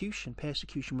persecution.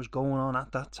 Persecution was going on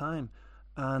at that time,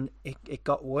 and it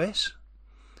got worse.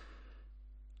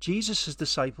 Jesus'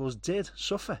 disciples did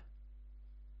suffer,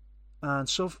 and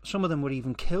so some of them were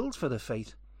even killed for their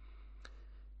faith.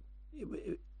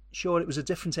 Sure, it was a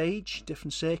different age,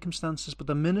 different circumstances, but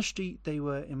the ministry they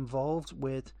were involved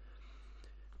with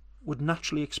would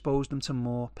naturally expose them to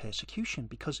more persecution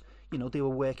because, you know, they were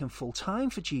working full time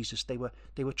for Jesus. They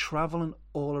were traveling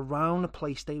all around the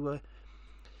place. They were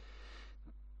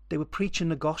preaching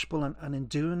the gospel, and in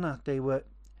doing that, they were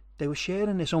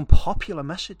sharing this unpopular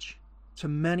message to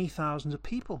many thousands of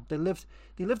people. They lived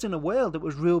in a world that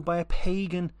was ruled by a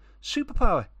pagan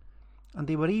superpower, and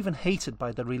they were even hated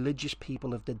by the religious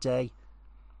people of the day.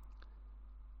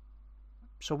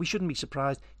 So we shouldn't be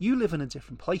surprised. You live in a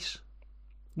different place.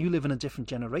 You live in a different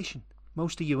generation.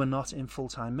 Most of you are not in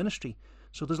full-time ministry,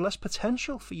 so there's less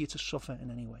potential for you to suffer in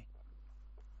any way.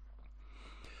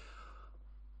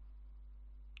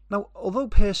 Now, although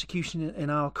persecution in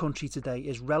our country today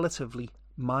is relatively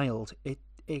mild, it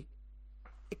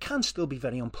can still be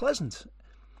very unpleasant.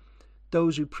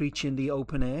 Those who preach in the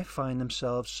open air find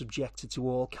themselves subjected to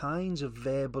all kinds of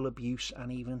verbal abuse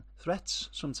and even threats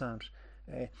sometimes.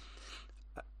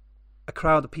 A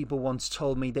crowd of people once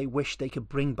told me they wished they could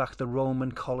bring back the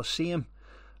Roman Colosseum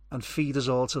and feed us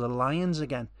all to the lions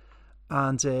again.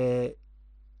 And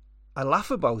I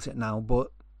laugh about it now,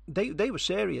 but they were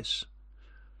serious.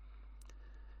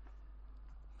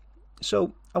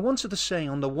 So I wanted to say,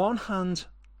 on the one hand,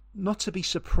 not to be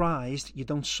surprised you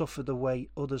don't suffer the way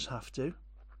others have to.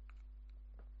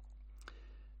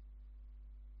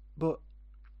 But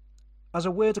as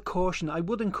a word of caution, I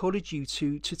would encourage you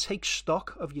to take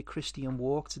stock of your Christian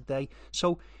walk today.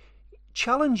 So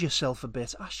challenge yourself a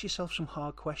bit. Ask yourself some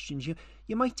hard questions.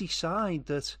 You might decide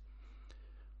that,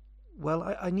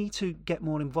 well, I need to get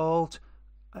more involved.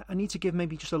 I need to give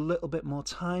maybe just a little bit more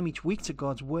time each week to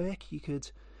God's work. You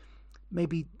could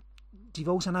maybe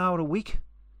devote an hour a week,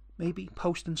 maybe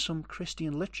posting some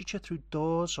Christian literature through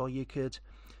Doors, or you could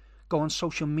go on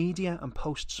social media and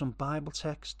post some Bible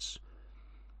texts.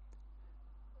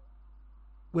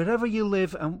 Wherever you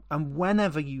live and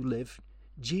whenever you live,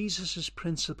 Jesus'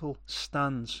 principle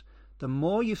stands. The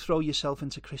more you throw yourself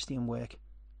into Christian work,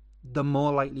 the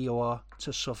more likely you are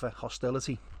to suffer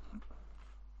hostility.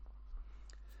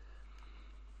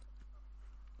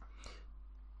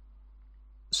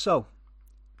 So,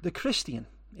 the Christian,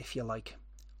 if you like,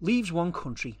 leaves one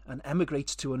country and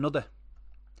emigrates to another.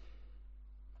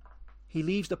 He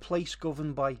leaves the place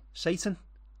governed by Satan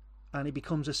and he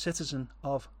becomes a citizen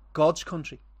of God's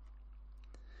country.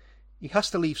 He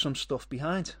has to leave some stuff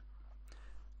behind.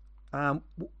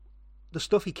 The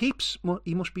stuff he keeps,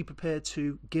 he must be prepared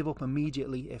to give up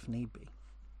immediately if need be.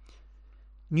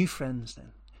 New friends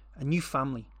then, a new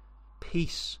family,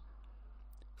 peace,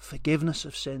 forgiveness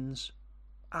of sins,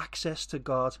 access to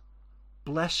God,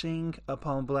 blessing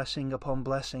upon blessing upon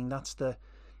blessing. That's the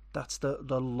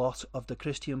lot of the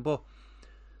Christian. But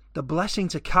the blessing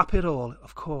to cap it all,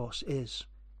 of course, is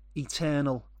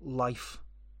eternal life.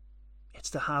 It's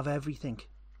to have everything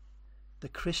the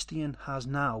Christian has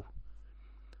now.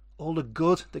 All the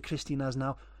good the Christian has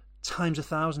now, times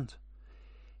 1,000.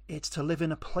 It's to live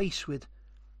in a place with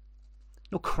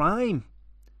no crime,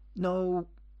 no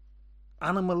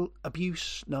animal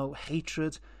abuse, no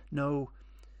hatred, no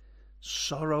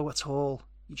sorrow at all.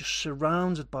 You're just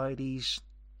surrounded by these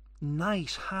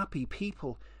nice, happy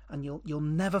people, and you'll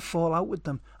never fall out with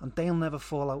them, and they'll never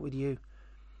fall out with you.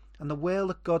 And the world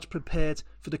that God's prepared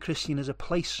for the Christian is a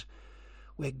place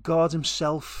where God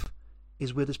himself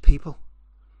is with his people.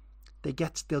 They'll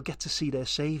get to see their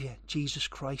Saviour, Jesus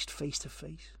Christ, face to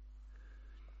face.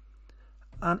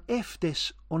 And if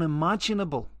this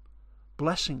unimaginable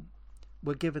blessing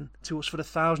were given to us for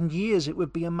 1,000 years, it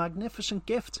would be a magnificent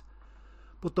gift.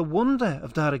 But the wonder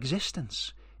of that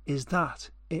existence is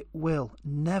that it will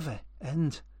never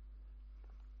end.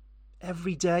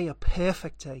 Every day a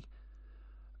perfect day,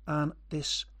 and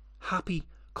this happy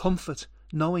comfort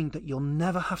knowing that you'll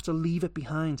never have to leave it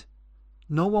behind.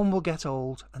 No one will get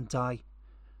old and die.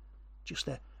 Just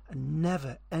a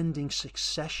never-ending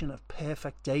succession of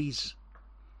perfect days.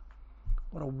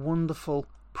 What a wonderful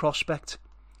prospect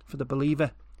for the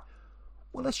believer.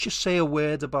 Well, let's just say a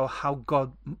word about how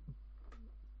God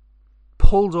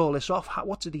pulled all this off.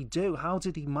 What did he do? How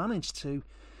did he manage to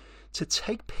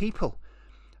take people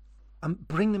and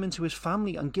bring them into his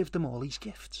family and give them all these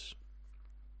gifts?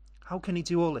 How can he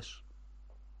do all this?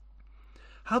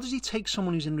 How does he take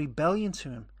someone who's in rebellion to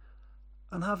him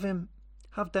and have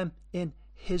them in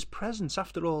his presence?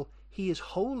 After all, he is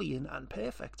holy and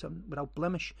perfect and without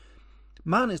blemish.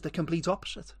 Man is the complete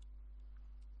opposite.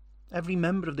 Every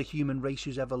member of the human race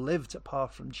who's ever lived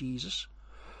apart from Jesus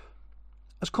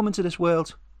has come into this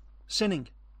world sinning.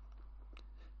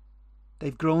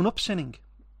 They've grown up sinning.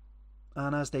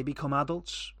 And as they become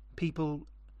adults,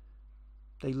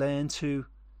 they learn to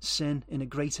sin in a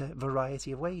greater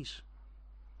variety of ways.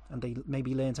 And they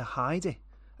maybe learn to hide it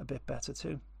a bit better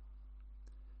too.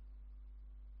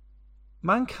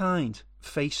 Mankind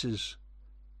faces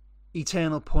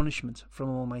eternal punishment from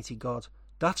Almighty God.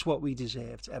 That's what we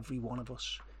deserved, every one of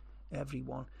us.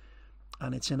 Everyone.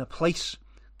 And it's in a place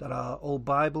that our old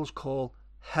Bibles call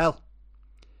hell.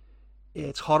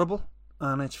 It's horrible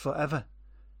and it's forever.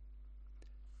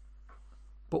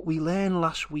 But we learned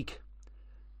last week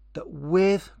that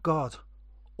with God,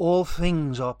 all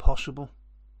things are possible.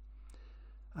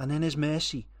 And in his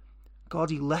mercy,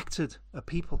 God elected a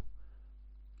people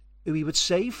who he would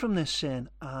save from this sin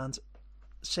and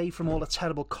save from all the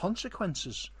terrible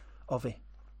consequences of it.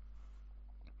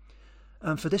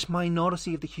 And for this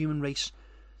minority of the human race,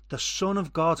 the Son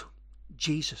of God,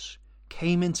 Jesus,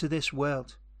 came into this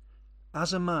world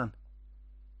as a man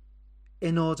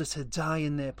in order to die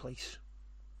in their place.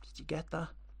 Did you get that?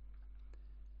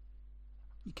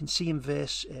 You can see in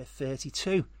verse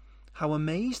 32 how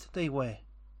amazed they were.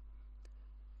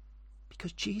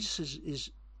 Because Jesus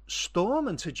is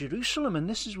storming to Jerusalem, and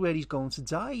this is where he's going to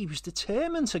die. He was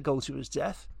determined to go to his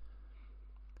death.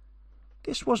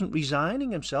 This wasn't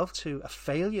resigning himself to a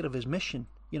failure of his mission.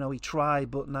 He tried,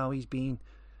 but now he's been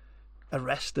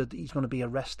arrested. He's going to be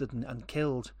arrested and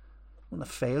killed. It wasn't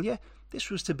a failure. This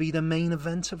was to be the main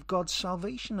event of God's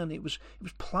salvation, and it was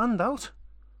planned out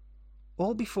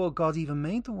all before God even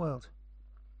made the world.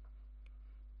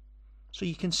 So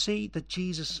you can see that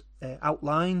Jesus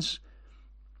outlines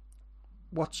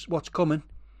what's coming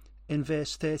in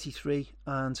verse 33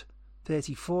 and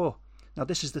 34. Now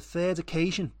this is the third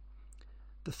occasion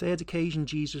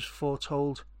Jesus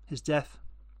foretold his death.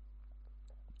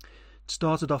 It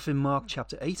started off in Mark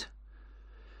chapter 8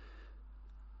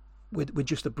 with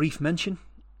just a brief mention.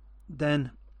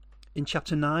 Then in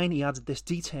chapter 9 he added this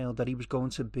detail that he was going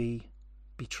to be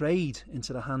betrayed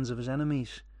into the hands of his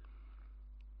enemies.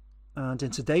 And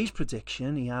in today's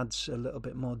prediction he adds a little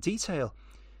bit more detail.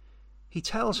 He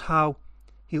tells how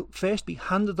he'll first be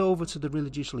handed over to the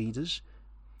religious leaders.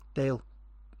 They'll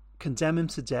condemn him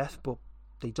to death, but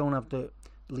they don't have the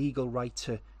legal right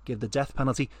to give the death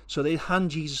penalty, so they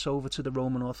hand Jesus over to the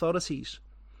Roman authorities.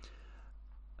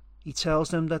 He tells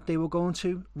them that they were going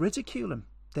to ridicule him,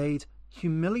 they'd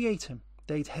humiliate him,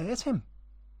 they'd hurt him.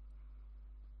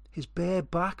 His bare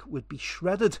back would be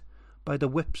shredded by the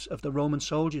whips of the Roman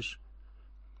soldiers.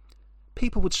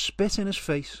 People would spit in his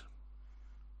face.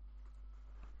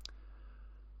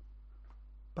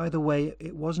 By the way,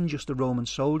 it wasn't just the Roman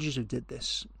soldiers who did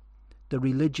this. The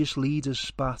religious leaders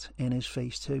spat in his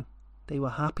face too. They were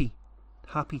happy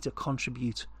to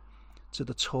contribute to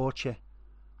the torture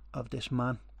of this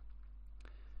man.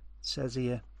 It says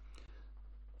here,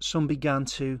 some began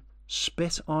to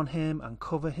spit on him and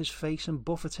cover his face and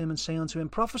buffet him and say unto him,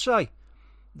 prophesy.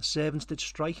 The servants did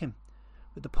strike him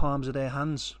with the palms of their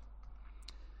hands.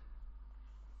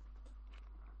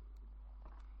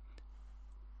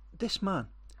 This man,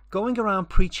 going around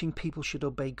preaching people should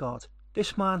obey God,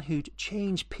 this man who'd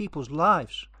changed people's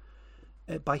lives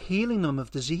by healing them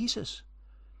of diseases,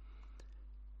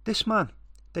 this man,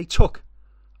 they took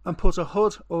and put a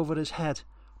hood over his head,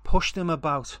 pushed him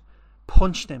about,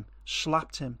 punched him,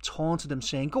 slapped him, taunted him,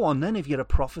 saying, go on then, if you're a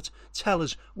prophet, tell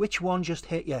us which one just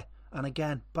hit you. And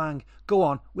again, bang, go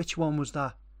on, which one was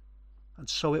that? And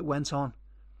so it went on.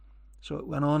 So it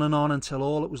went on and on until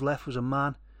all that was left was a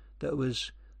man that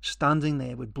was standing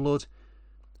there with blood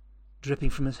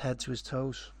dripping from his head to his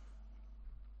toes.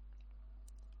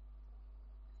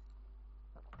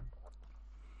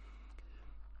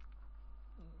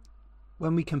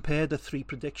 When we compare the three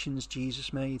predictions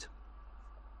Jesus made,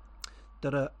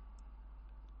 there are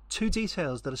two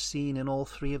details that are seen in all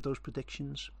three of those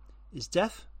predictions: his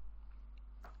death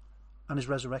and his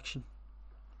resurrection.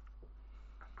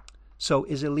 So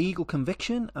his illegal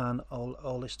conviction and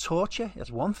all his torture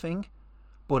is one thing,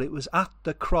 but it was at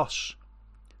the cross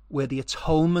where the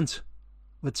atonement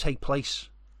would take place.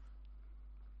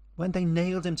 When they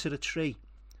nailed him to the tree,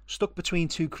 stuck between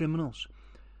two criminals,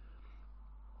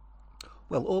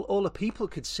 well, all the people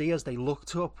could see as they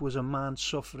looked up was a man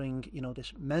suffering,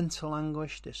 this mental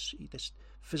anguish, this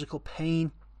physical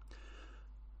pain.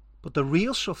 But the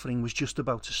real suffering was just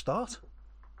about to start.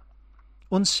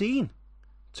 Unseen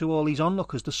to all these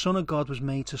onlookers, the Son of God was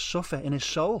made to suffer in his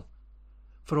soul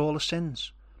for all the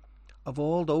sins of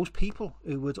all those people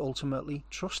who would ultimately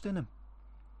trust in him.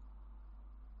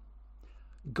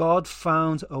 God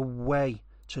found a way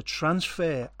to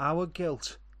transfer our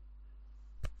guilt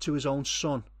to his own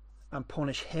Son and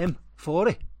punish him for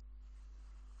it.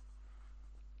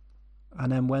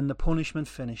 And then when the punishment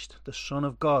finished, the Son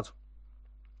of God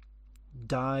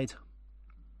died.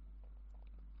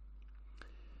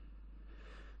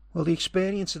 Well, the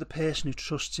experience of the person who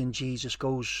trusts in Jesus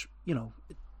goes,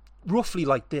 roughly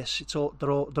like this.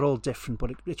 They're all different,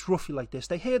 but it's roughly like this.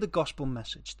 They hear the gospel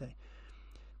message.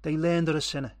 They learn they're a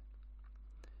sinner.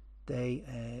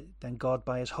 Then God,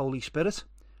 by his Holy Spirit,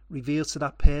 reveals to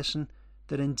that person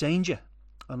they're in danger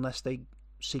unless they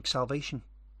seek salvation.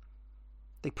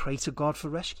 They pray to God for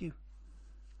rescue.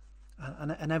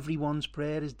 And everyone's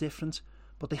prayer is different,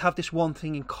 but they have this one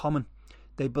thing in common.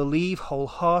 They believe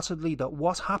wholeheartedly that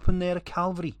what happened there at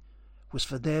Calvary was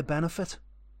for their benefit.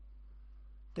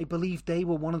 They believe they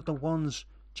were one of the ones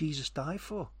Jesus died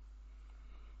for.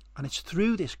 And it's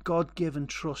through this God-given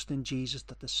trust in Jesus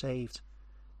that they're saved.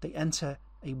 They enter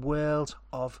a world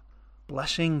of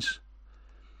blessings.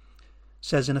 It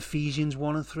says in Ephesians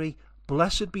 1 and 3,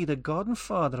 blessed be the God and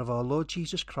Father of our Lord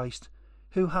Jesus Christ,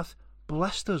 who hath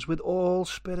blessed us with all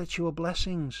spiritual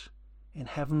blessings in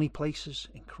heavenly places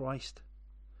in Christ.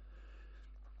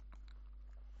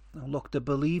 Now look, the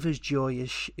believer's joy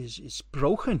is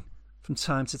broken from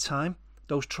time to time.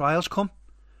 Those trials come,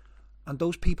 and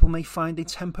those people may find they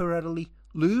temporarily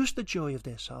lose the joy of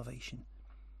their salvation.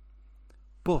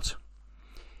 But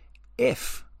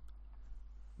if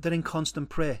they're in constant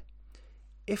prayer,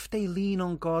 if they lean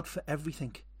on God for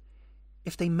everything,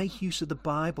 if they make use of the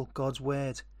Bible, God's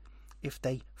word, if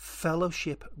they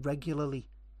fellowship regularly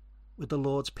with the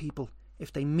Lord's people,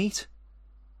 if they meet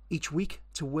each week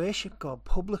to worship God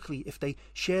publicly, if they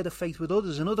share the faith with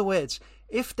others. In other words,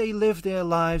 if they live their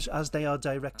lives as they are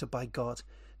directed by God,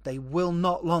 they will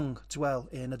not long dwell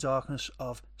in the darkness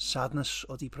of sadness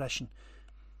or depression.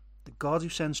 The God who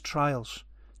sends trials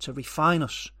to refine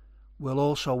us will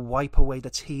also wipe away the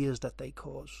tears that they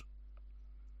cause.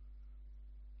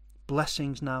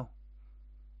 Blessings now,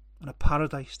 and a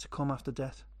paradise to come after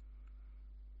death,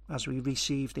 as we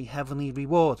receive the heavenly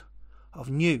reward of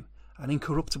new and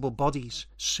incorruptible bodies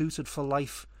suited for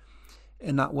life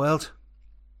in that world.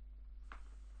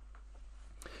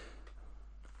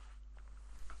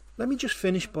 Let me just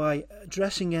finish by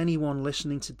addressing anyone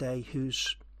listening today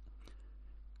who's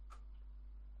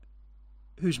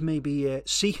maybe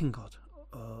seeking God.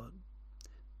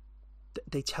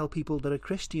 They tell people they're a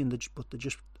Christian, but they're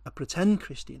just a pretend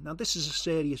Christian. Now, this is a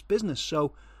serious business,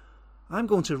 so I'm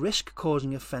going to risk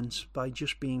causing offence by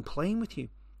just being plain with you.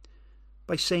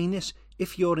 By saying this,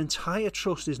 if your entire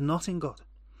trust is not in God,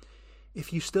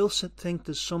 if you still think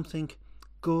there's something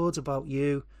good about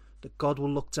you that God will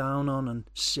look down on and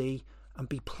see and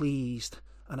be pleased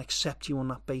and accept you on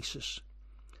that basis,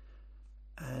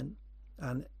 and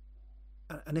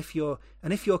if your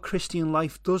Christian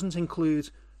life doesn't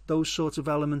include those sorts of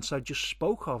elements I just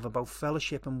spoke of about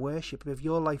fellowship and worship, if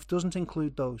your life doesn't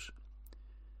include those,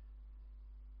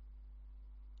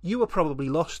 you are probably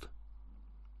lost.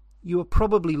 You are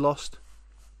probably lost.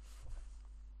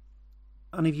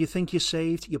 And if you think you're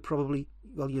saved, you're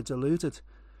deluded.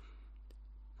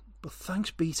 But thanks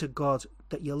be to God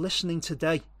that you're listening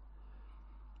today.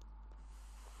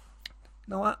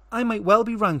 Now, I might well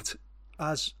be ranked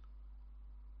as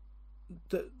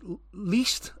the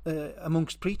least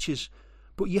amongst preachers,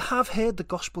 but you have heard the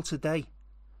gospel today.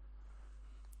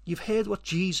 You've heard what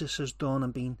Jesus has done,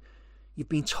 and you've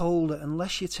been told that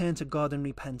unless you turn to God in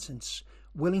repentance,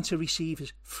 willing to receive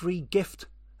his free gift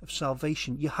of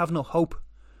salvation, you have no hope.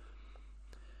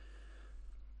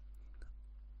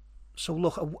 So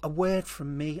look, a word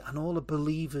from me and all the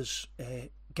believers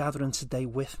gathering today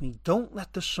with me. Don't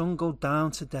let the sun go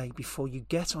down today before you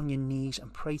get on your knees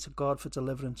and pray to God for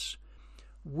deliverance.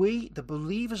 We, the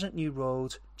believers at New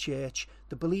Road Church,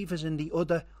 the believers in the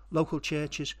other local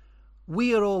churches,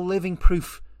 we are all living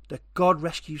proof that God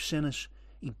rescues sinners.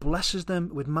 He blesses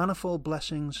them with manifold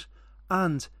blessings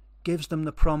and gives them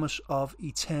the promise of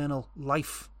eternal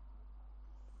life.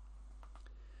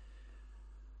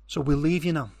 So we'll leave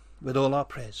you now with all our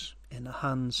prayers in the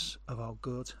hands of our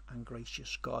good and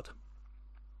gracious God.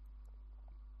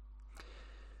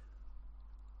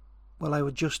 Well, I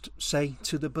would just say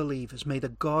to the believers, may the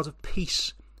God of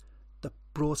peace that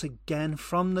brought again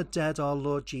from the dead our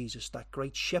Lord Jesus, that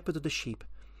great shepherd of the sheep,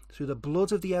 through the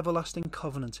blood of the everlasting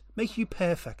covenant, make you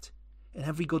perfect in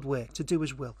every good work to do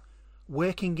his will,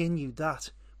 working in you that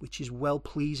which is well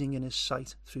pleasing in his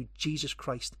sight, through Jesus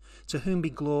Christ, to whom be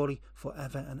glory for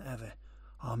ever and ever.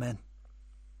 Amen.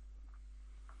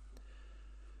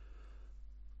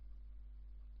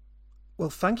 Well,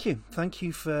 thank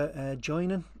you for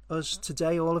joining us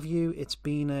today, all of you. It's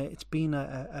been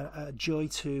a joy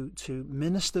to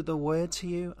minister the word to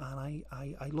you, and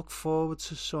I look forward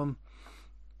to some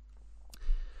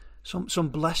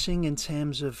blessing in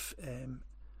terms of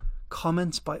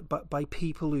comments by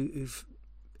people who've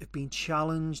been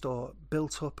challenged or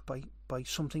built up by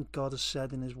something God has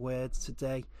said in his word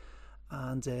today.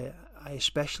 And I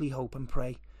especially hope and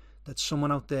pray that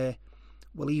someone out there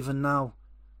will even now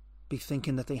be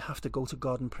thinking that they have to go to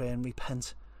God in prayer and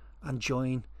repent and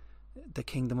join the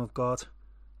kingdom of God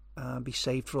and be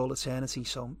saved for all eternity.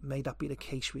 So may that be the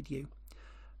case with you.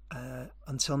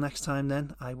 Until next time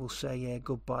then, I will say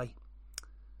goodbye.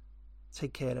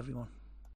 Take care, everyone.